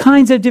all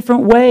kinds of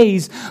different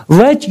ways,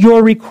 let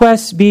your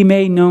requests be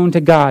made known to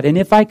God. And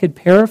if I could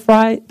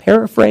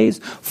paraphrase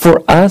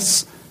for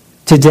us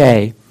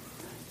today,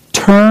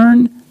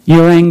 turn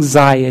your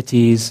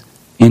anxieties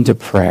into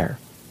prayer.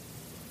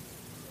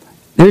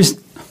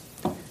 There's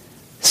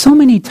so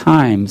many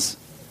times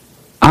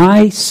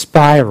I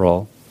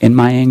spiral in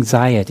my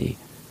anxiety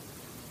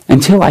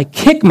until I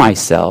kick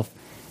myself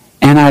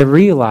and I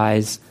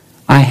realize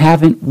I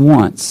haven't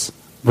once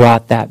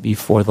brought that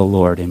before the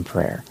Lord in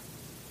prayer.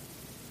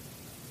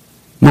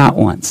 Not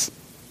once.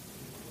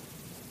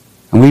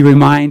 And we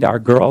remind our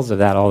girls of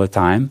that all the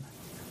time.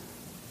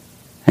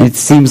 And it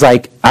seems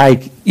like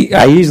I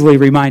usually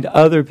remind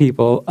other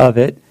people of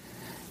it.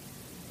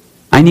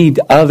 I need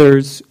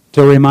others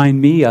to remind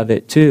me of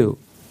it too.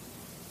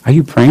 Are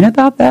you praying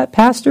about that,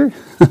 Pastor?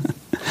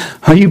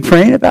 Are you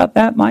praying about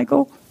that,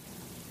 Michael?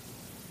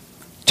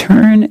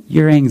 Turn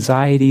your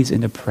anxieties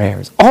into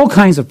prayers. All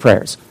kinds of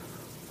prayers.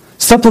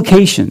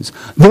 Supplications.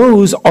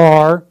 Those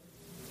are,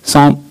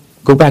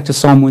 go back to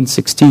Psalm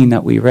 116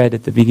 that we read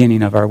at the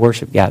beginning of our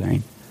worship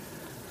gathering.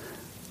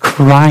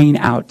 Crying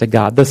out to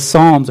God. The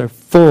Psalms are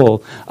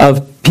full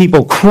of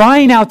people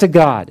crying out to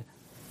God.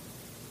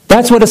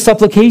 That's what a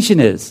supplication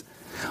is.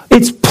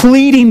 It's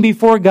pleading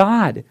before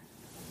God.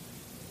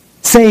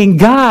 Saying,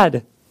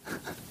 God,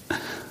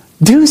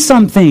 do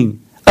something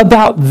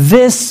about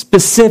this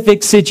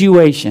specific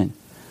situation.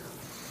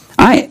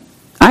 I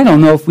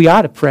don't know if we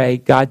ought to pray,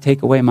 God,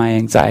 take away my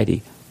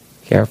anxiety.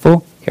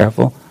 Careful.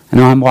 I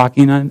know I'm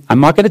walking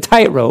a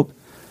tightrope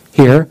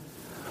here,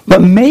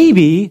 but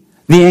maybe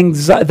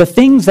the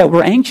things that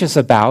we're anxious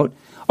about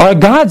are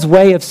God's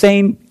way of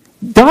saying,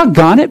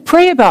 doggone it,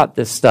 pray about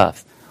this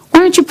stuff.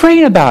 Why aren't you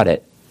praying about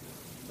it?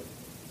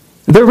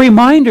 They're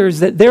reminders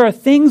that there are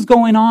things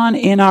going on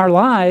in our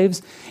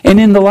lives and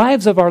in the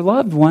lives of our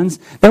loved ones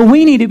that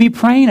we need to be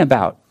praying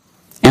about.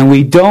 And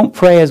we don't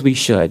pray as we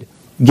should.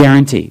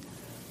 Guaranteed.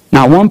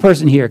 Not one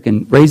person here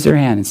can raise their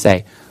hand and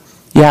say,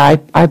 yeah,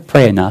 I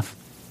pray enough.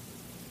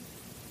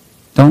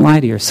 Don't lie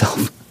to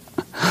yourself.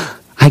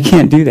 I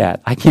can't do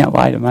that. I can't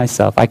lie to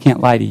myself. I can't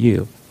lie to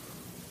you.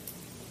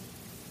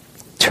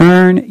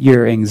 Turn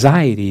your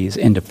anxieties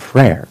into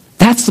prayer.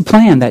 That's the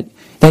plan that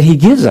he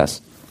gives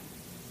us.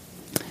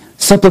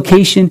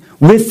 Supplication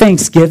with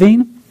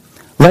thanksgiving.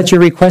 Let your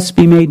requests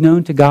be made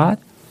known to God.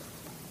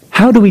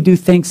 How do we do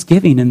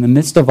thanksgiving in the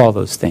midst of all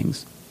those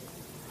things?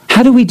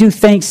 How do we do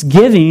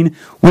thanksgiving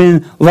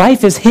when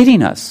life is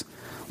hitting us?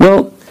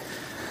 Well,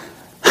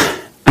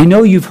 I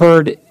know you've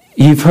heard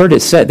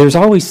it said, there's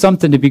always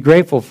something to be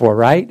grateful for,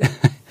 right?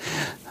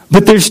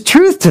 But there's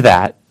truth to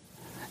that.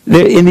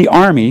 In the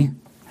army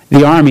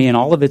in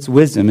all of its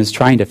wisdom is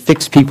trying to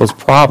fix people's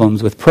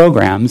problems with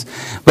programs.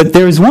 But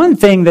there's one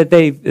thing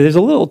there's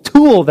a little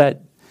tool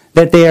that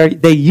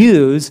they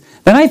use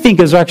that I think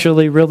is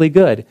actually really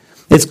good.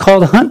 It's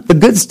called Hunt the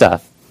Good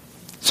Stuff.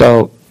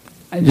 So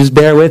just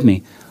bear with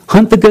me.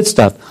 Hunt the good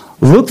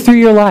stuff. Look through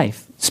your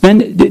life. Do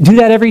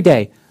that every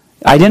day.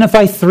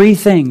 Identify 3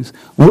 things.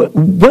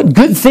 What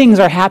good things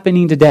are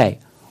happening today?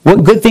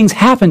 What good things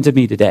happened to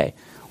me today?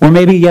 Or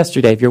maybe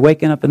yesterday, if you're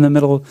waking up in the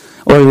middle,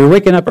 or you're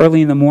waking up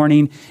early in the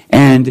morning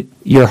and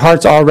your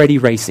heart's already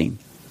racing.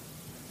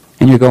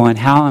 And you're going,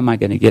 how am I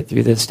going to get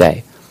through this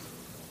day?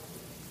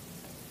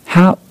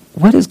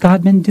 What has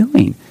God been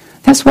doing?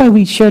 That's why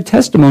we share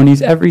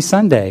testimonies every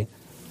Sunday.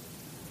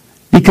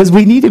 Because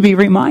we need to be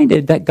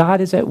reminded that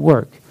God is at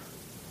work.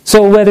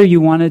 So whether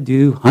you want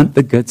to hunt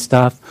the good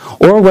stuff,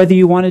 or whether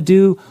you want to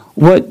do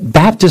what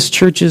Baptist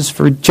churches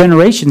for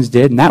generations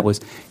did, and that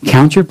was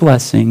count your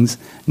blessings,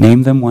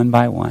 name them one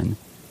by one.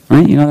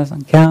 Right? You know that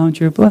song? Count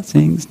your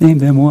blessings, name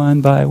them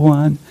one by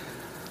one.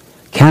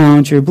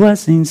 Count your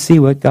blessings, see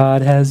what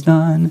God has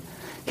done.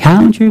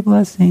 Count your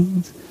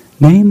blessings,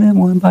 name them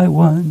one by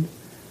one.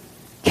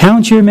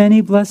 Count your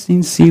many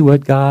blessings, see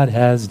what God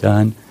has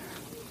done.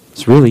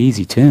 It's a really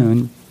easy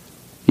tune,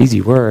 easy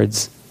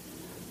words.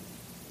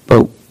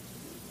 But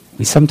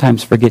we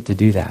sometimes forget to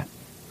do that.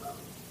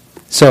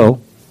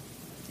 So,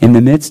 in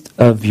the midst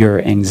of your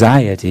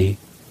anxiety,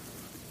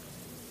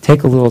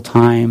 take a little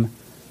time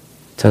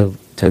to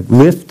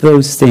lift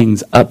those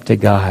things up to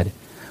God,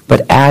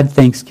 but add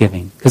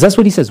thanksgiving. Because that's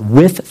what he says,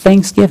 with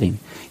thanksgiving.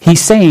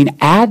 He's saying,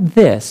 add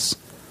this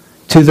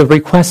to the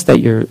request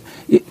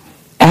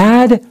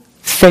add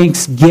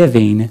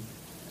thanksgiving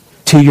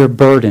to your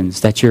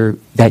burdens that you're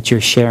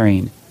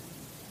sharing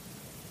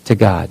to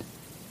God.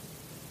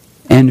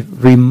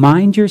 And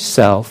remind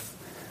yourself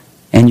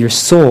and your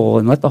soul,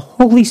 and let the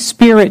Holy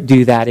Spirit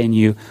do that in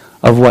you,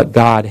 of what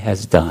God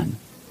has done.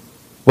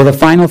 Well, the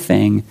final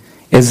thing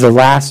is the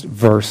last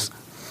verse,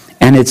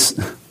 and it's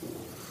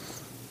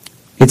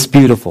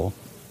beautiful.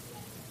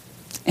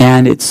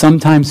 And it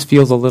sometimes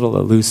feels a little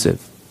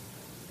elusive.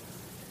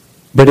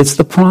 But it's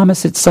the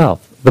promise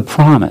itself. The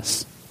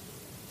promise.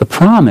 The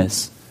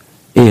promise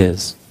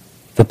is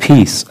the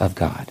peace of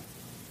God.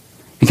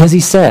 Because he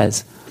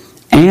says,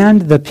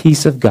 and the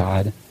peace of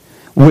God,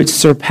 which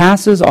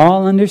surpasses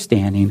all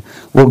understanding,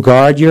 will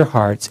guard your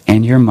hearts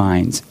and your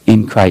minds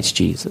in Christ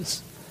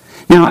Jesus.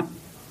 Now,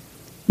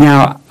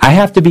 I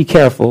have to be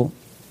careful.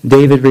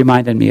 David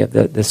reminded me of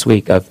this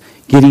week of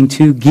getting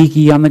too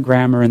geeky on the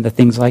grammar and the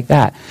things like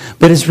that.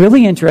 But it's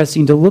really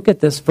interesting to look at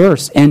this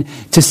verse and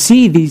to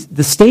see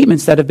the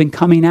statements that have been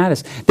coming at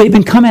us. They've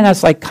been coming at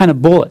us like kind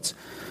of bullets.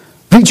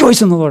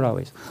 Rejoice in the Lord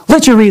always.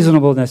 Let your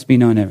reasonableness be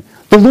known ever.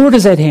 The Lord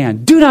is at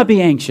hand. Do not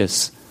be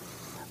anxious.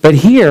 But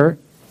here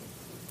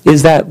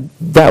is that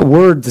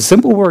word, the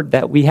simple word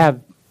that we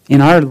have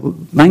in our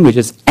language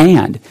is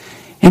and.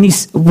 And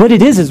what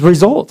it is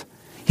result.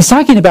 He's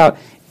talking about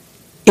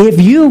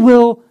if you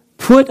will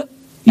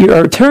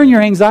turn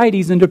your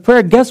anxieties into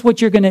prayer, guess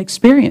what you're going to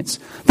experience?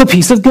 The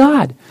peace of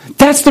God.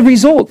 That's the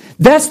result.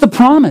 That's the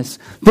promise.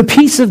 The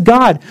peace of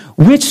God,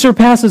 which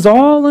surpasses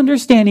all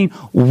understanding,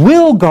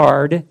 will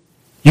guard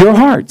your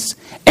hearts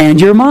and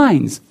your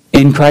minds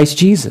in Christ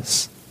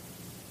Jesus.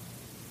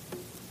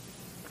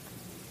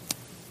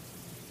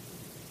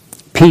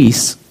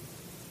 Peace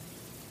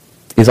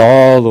is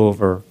all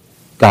over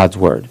God's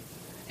Word.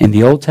 In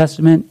the Old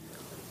Testament,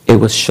 it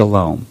was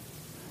shalom.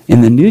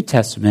 In the New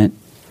Testament,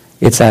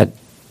 it's that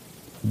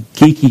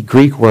geeky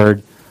Greek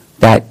word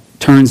that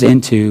turns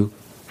into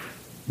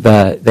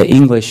the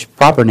English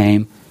proper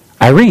name,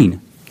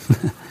 Irene.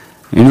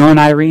 You know an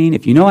Irene?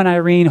 If you know an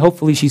Irene,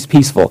 hopefully she's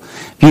peaceful.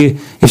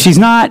 If she's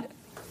not,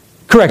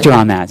 correct her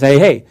on that. Say,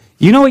 hey,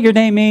 you know what your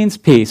name means?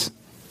 Peace.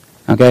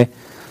 Okay?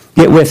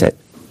 Get with it.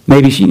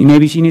 Maybe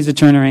she needs to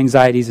turn her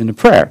anxieties into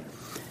prayer.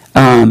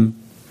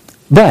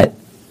 But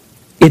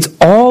it's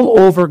all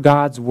over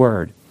God's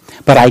Word.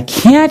 But I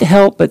can't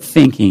help but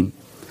thinking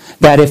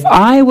that if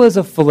I was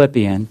a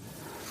Philippian,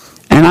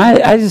 and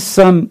I just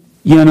some,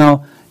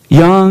 young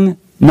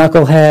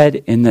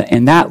knucklehead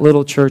in that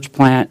little church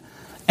plant,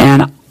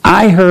 and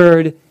I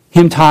heard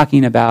him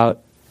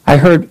I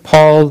heard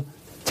Paul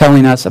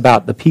telling us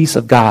about the peace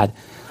of God,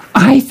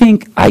 I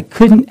think I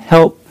couldn't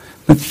help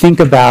but think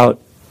about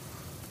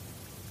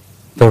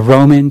the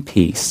Roman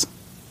peace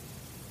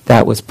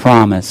that was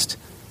promised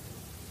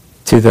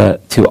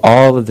to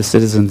all of the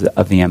citizens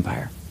of the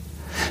empire.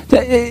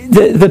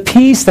 The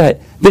peace that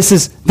this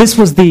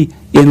was in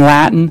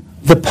Latin,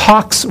 the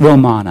Pax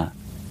Romana.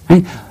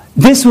 Right?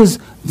 This was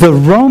the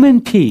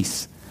Roman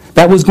peace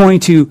that was going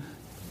to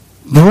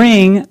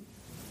bring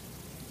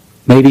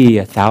maybe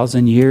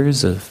 1,000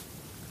 years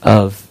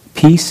of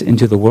peace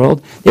into the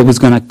world. It was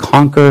going to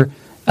conquer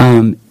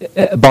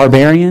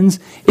barbarians.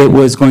 It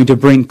was going to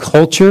bring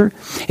culture.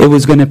 It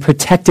was going to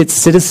protect its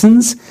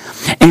citizens.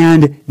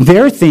 And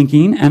they're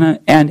thinking,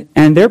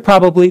 and there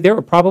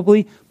were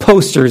probably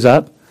posters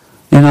up,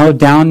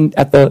 down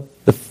at the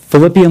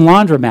Philippian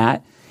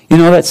laundromat,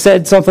 that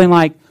said something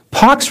like,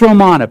 Pax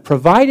Romana,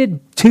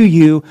 provided to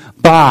you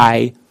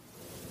by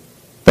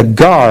the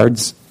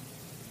guards,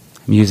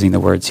 I'm using the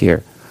words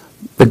here,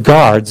 the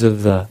guards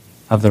of the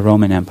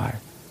Roman Empire.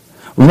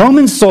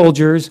 Roman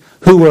soldiers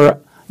who were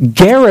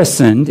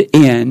garrisoned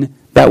in,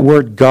 that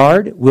word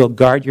guard will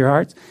guard your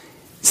hearts.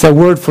 It's a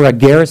word for a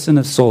garrison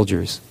of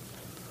soldiers.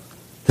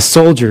 The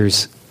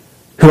soldiers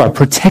who are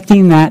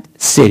protecting that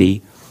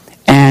city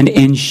and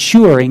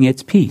ensuring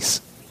its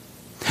peace.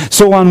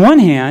 So on one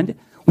hand,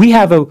 we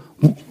have a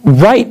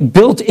right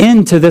built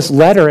into this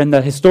letter in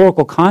the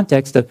historical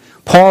context of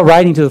Paul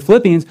writing to the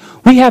Philippians,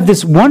 we have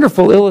this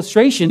wonderful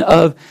illustration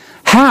of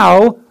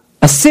how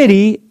a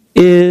city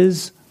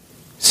is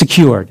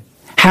secured,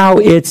 how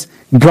it's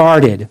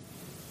guarded,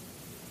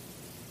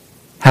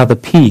 how the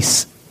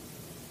peace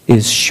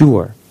is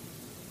sure.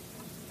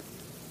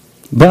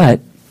 But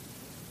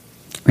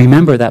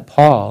remember that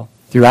Paul,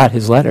 throughout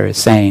his letter, is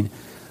saying,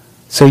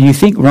 so you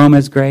think Rome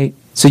is great?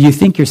 So you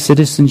think your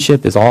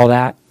citizenship is all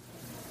that?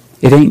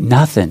 It ain't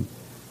nothing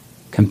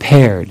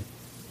compared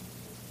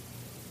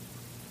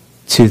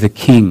to the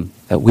King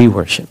that we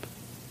worship.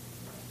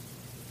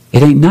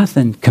 It ain't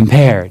nothing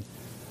compared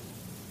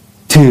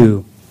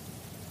to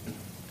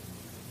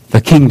the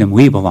kingdom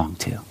we belong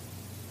to.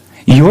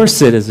 Your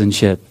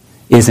citizenship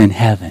is in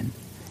heaven,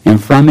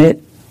 and from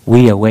it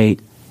we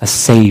await a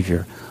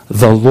Savior,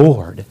 the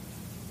Lord.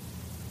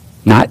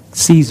 Not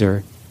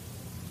Caesar,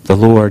 the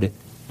Lord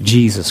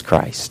Jesus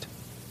Christ.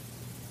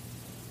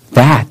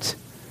 That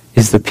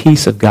is the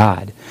peace of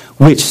God,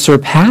 which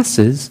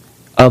surpasses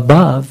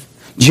above,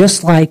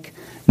 just like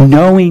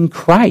knowing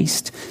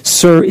Christ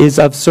is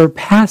of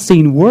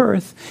surpassing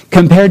worth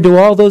compared to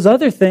all those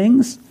other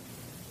things.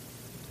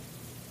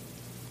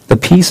 The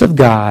peace of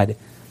God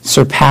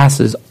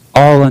surpasses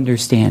all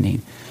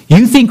understanding.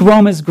 You think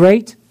Rome is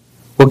great?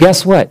 Well,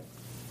 guess what?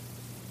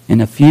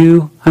 In a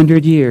few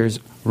hundred years,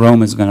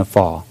 Rome is going to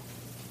fall.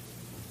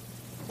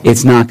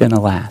 It's not going to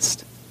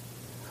last.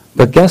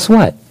 But guess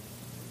what?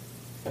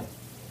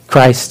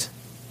 Christ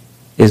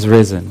is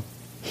risen.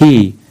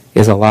 He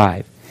is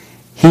alive.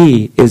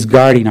 He is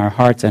guarding our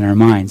hearts and our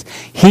minds.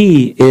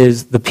 He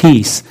is the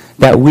peace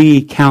that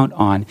we count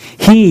on.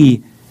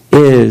 He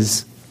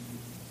is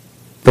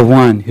the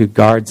one who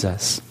guards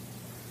us.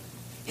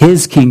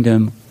 His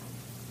kingdom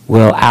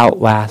will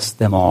outlast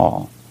them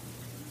all.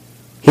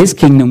 His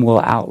kingdom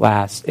will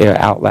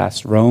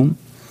outlast Rome.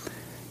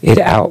 It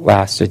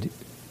outlasted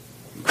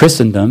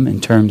Christendom in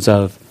terms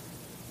of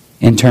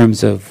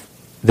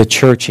the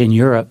church in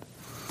Europe.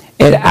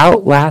 It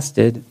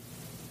outlasted,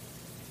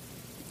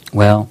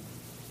 well,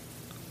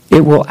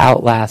 it will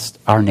outlast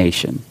our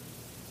nation.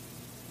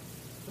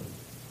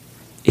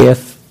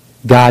 If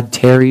God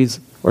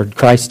tarries, or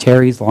Christ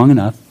tarries long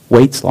enough,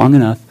 waits long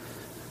enough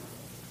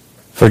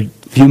for a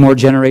few more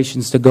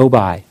generations to go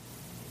by,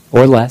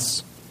 or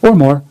less, or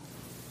more.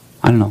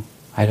 I don't know.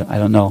 I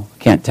don't know.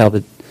 Can't tell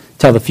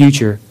the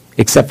future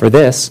except for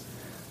this.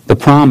 The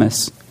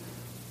promise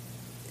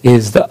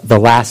is the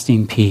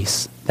lasting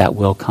peace that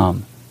will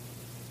come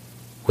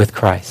with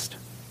Christ.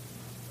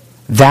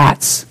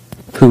 That's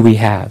who we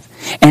have.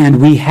 And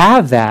we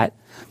have that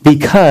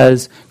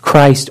because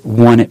Christ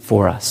won it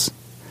for us.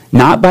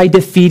 Not by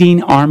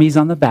defeating armies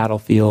on the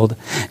battlefield,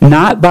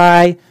 not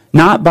by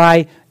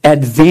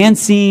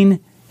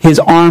advancing his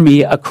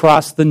army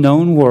across the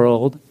known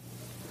world,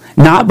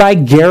 not by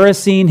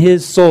garrisoning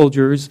his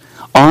soldiers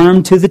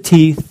armed to the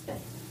teeth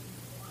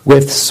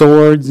with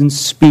swords and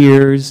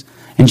spears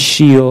and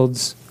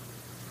shields.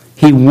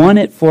 He won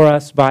it for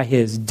us by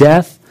his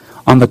death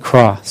on the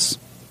cross.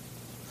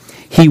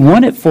 He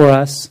won it for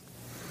us,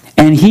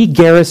 and he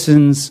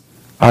garrisons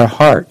our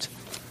heart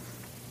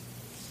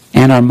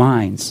and our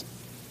minds.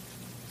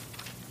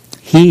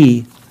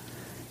 He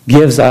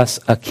gives us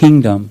a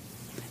kingdom,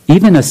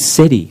 even a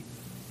city,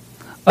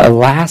 a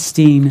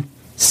lasting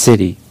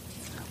city,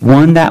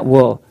 one that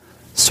will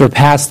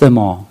surpass them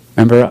all.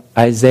 Remember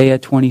Isaiah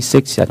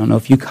 26? I don't know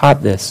if you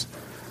caught this,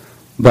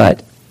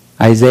 but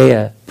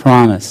Isaiah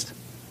promised.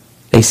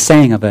 They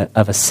sang of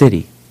a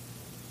city.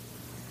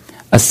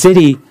 A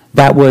city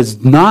that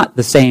was not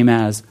the same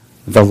as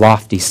the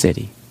lofty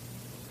city.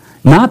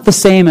 Not the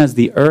same as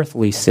the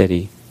earthly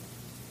city.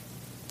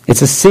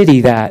 It's a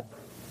city that,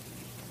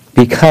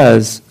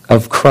 because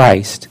of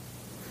Christ,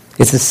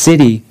 it's a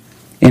city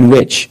in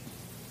which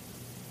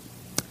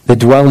the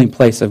dwelling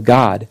place of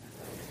God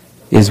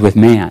is with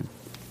man.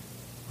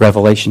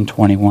 Revelation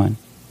 21.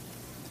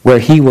 Where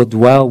he will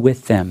dwell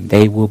with them.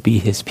 They will be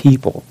his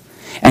people.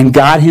 And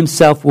God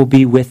himself will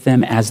be with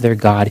them as their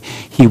God.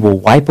 He will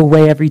wipe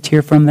away every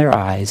tear from their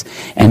eyes.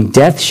 And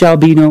death shall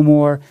be no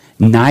more.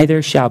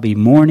 Neither shall be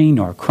mourning,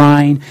 nor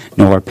crying,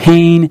 nor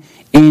pain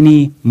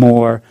any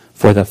more.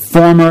 For the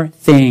former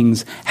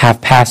things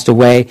have passed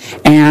away.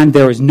 And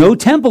there is no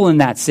temple in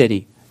that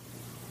city.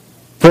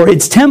 For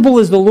its temple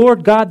is the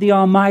Lord God the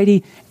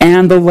Almighty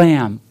and the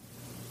Lamb.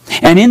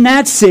 And in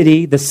that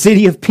city, the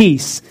city of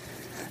peace,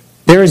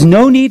 there is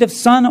no need of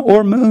sun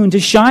or moon to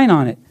shine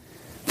on it.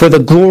 For the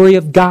glory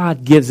of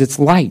God gives its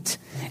light.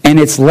 and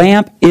its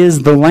lamp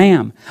is the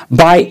Lamb.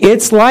 By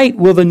its light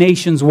will the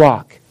nations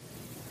walk,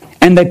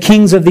 and the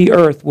kings of the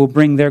earth will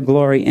bring their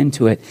glory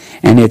into it.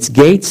 And its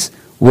gates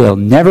will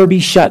never be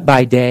shut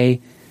by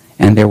day,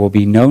 and there will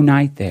be no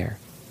night there.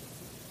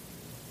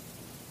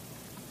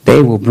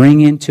 They will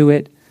bring into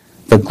it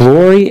the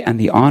glory and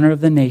the honor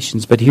of the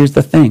nations. But here's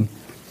the thing.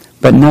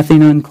 But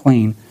nothing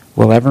unclean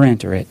will ever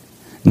enter it,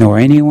 nor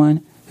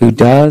anyone who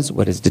does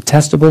what is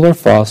detestable or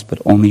false,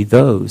 but only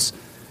those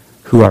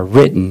who are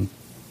written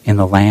in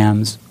the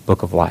Lamb's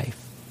book of life.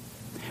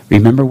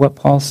 Remember what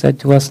Paul said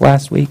to us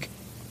last week?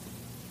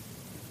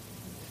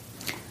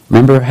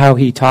 Remember how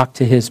he talked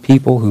to his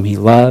people whom he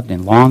loved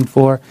and longed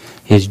for,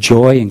 his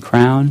joy and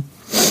crown?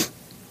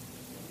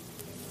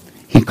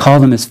 He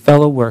called them his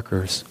fellow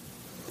workers,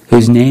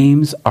 whose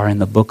names are in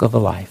the book of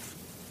life.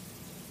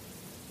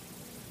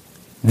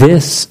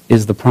 This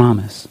is the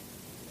promise.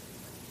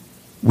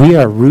 We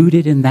are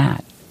rooted in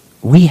that.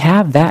 We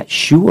have that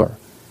sure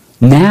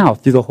now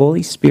through the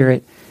Holy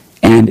Spirit,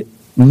 and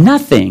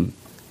nothing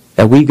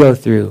that we go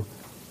through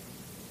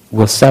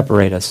will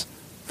separate us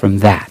from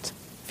that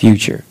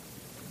future.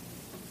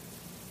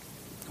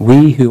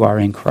 We who are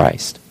in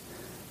Christ.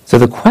 So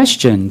the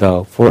question,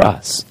 though, for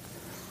us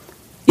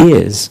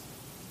is,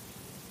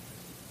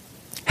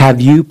 have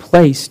you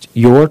placed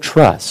your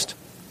trust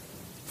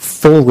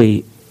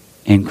fully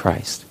in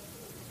Christ?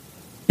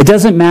 It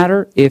doesn't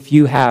matter if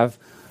you have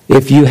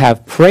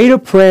prayed a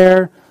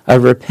prayer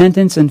of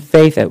repentance and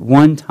faith at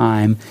one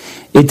time.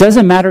 It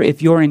doesn't matter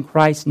if you're in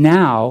Christ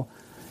now.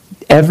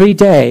 Every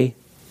day,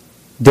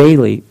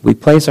 daily, we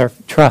place our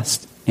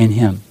trust in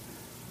Him.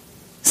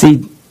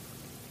 See,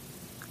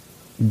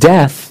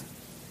 death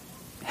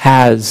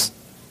has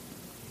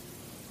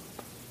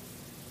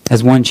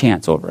one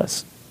chance over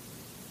us.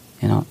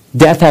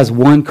 Death has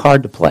one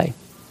card to play.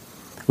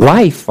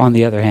 Life, on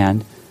the other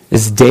hand,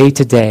 is day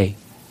to day,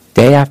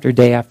 day after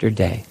day after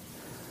day.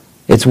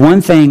 It's one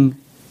thing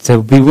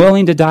to be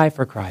willing to die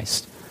for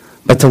Christ,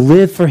 but to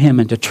live for Him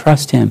and to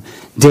trust Him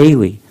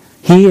daily.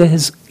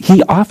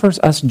 He offers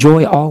us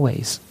joy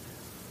always.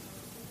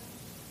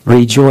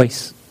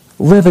 Rejoice.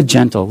 Live a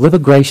gentle, live a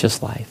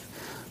gracious life.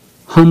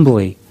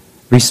 Humbly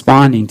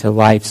responding to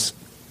life's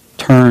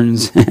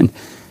turns and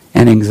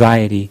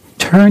anxiety.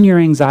 Turn your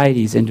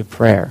anxieties into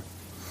prayer.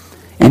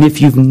 And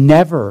if you've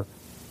never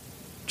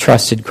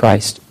trusted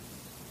Christ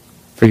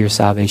for your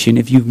salvation,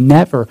 if you've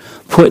never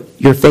put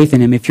your faith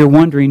in Him, if you're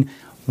wondering,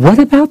 what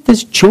about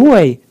this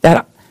joy?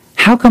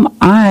 How come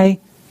I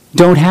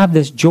don't have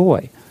this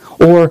joy?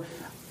 Or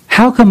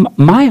how come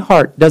my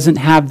heart doesn't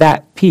have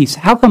that peace?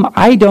 How come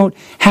I don't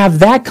have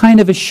that kind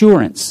of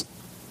assurance?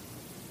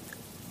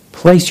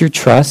 Place your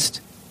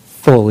trust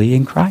fully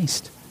in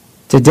Christ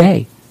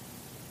today.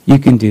 You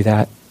can do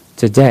that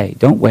today.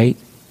 Don't wait.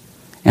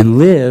 And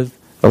live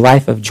the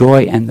life of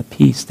joy and the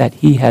peace that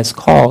He has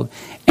called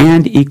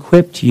and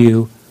equipped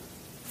you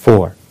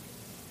for.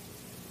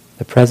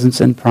 The presence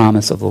and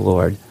promise of the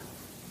Lord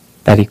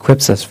that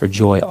equips us for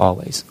joy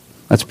always.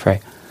 Let's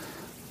pray.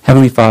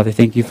 Heavenly Father,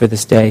 thank You for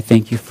this day.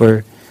 Thank You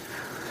for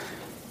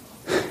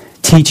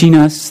teaching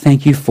us.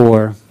 Thank You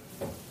for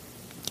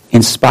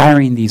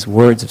inspiring these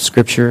words of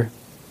Scripture.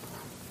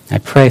 I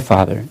pray,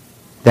 Father,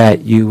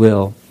 that You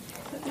will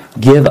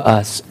give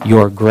us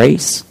Your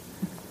grace,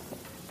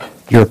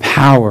 Your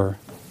power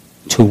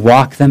to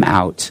walk them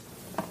out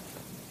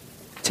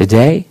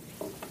today,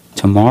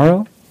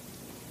 tomorrow.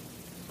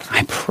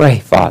 I pray,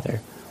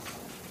 Father,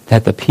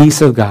 that the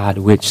peace of God,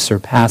 which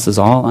surpasses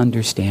all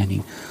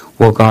understanding,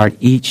 will guard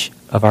each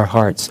of our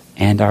hearts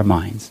and our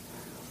minds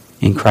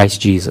in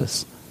Christ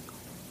Jesus.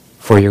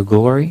 For Your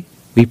glory,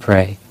 we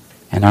pray,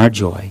 and our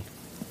joy.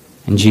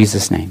 In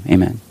Jesus' name,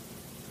 amen.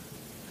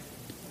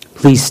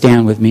 Please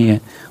stand with me.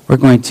 We're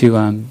going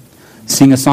to sing a song.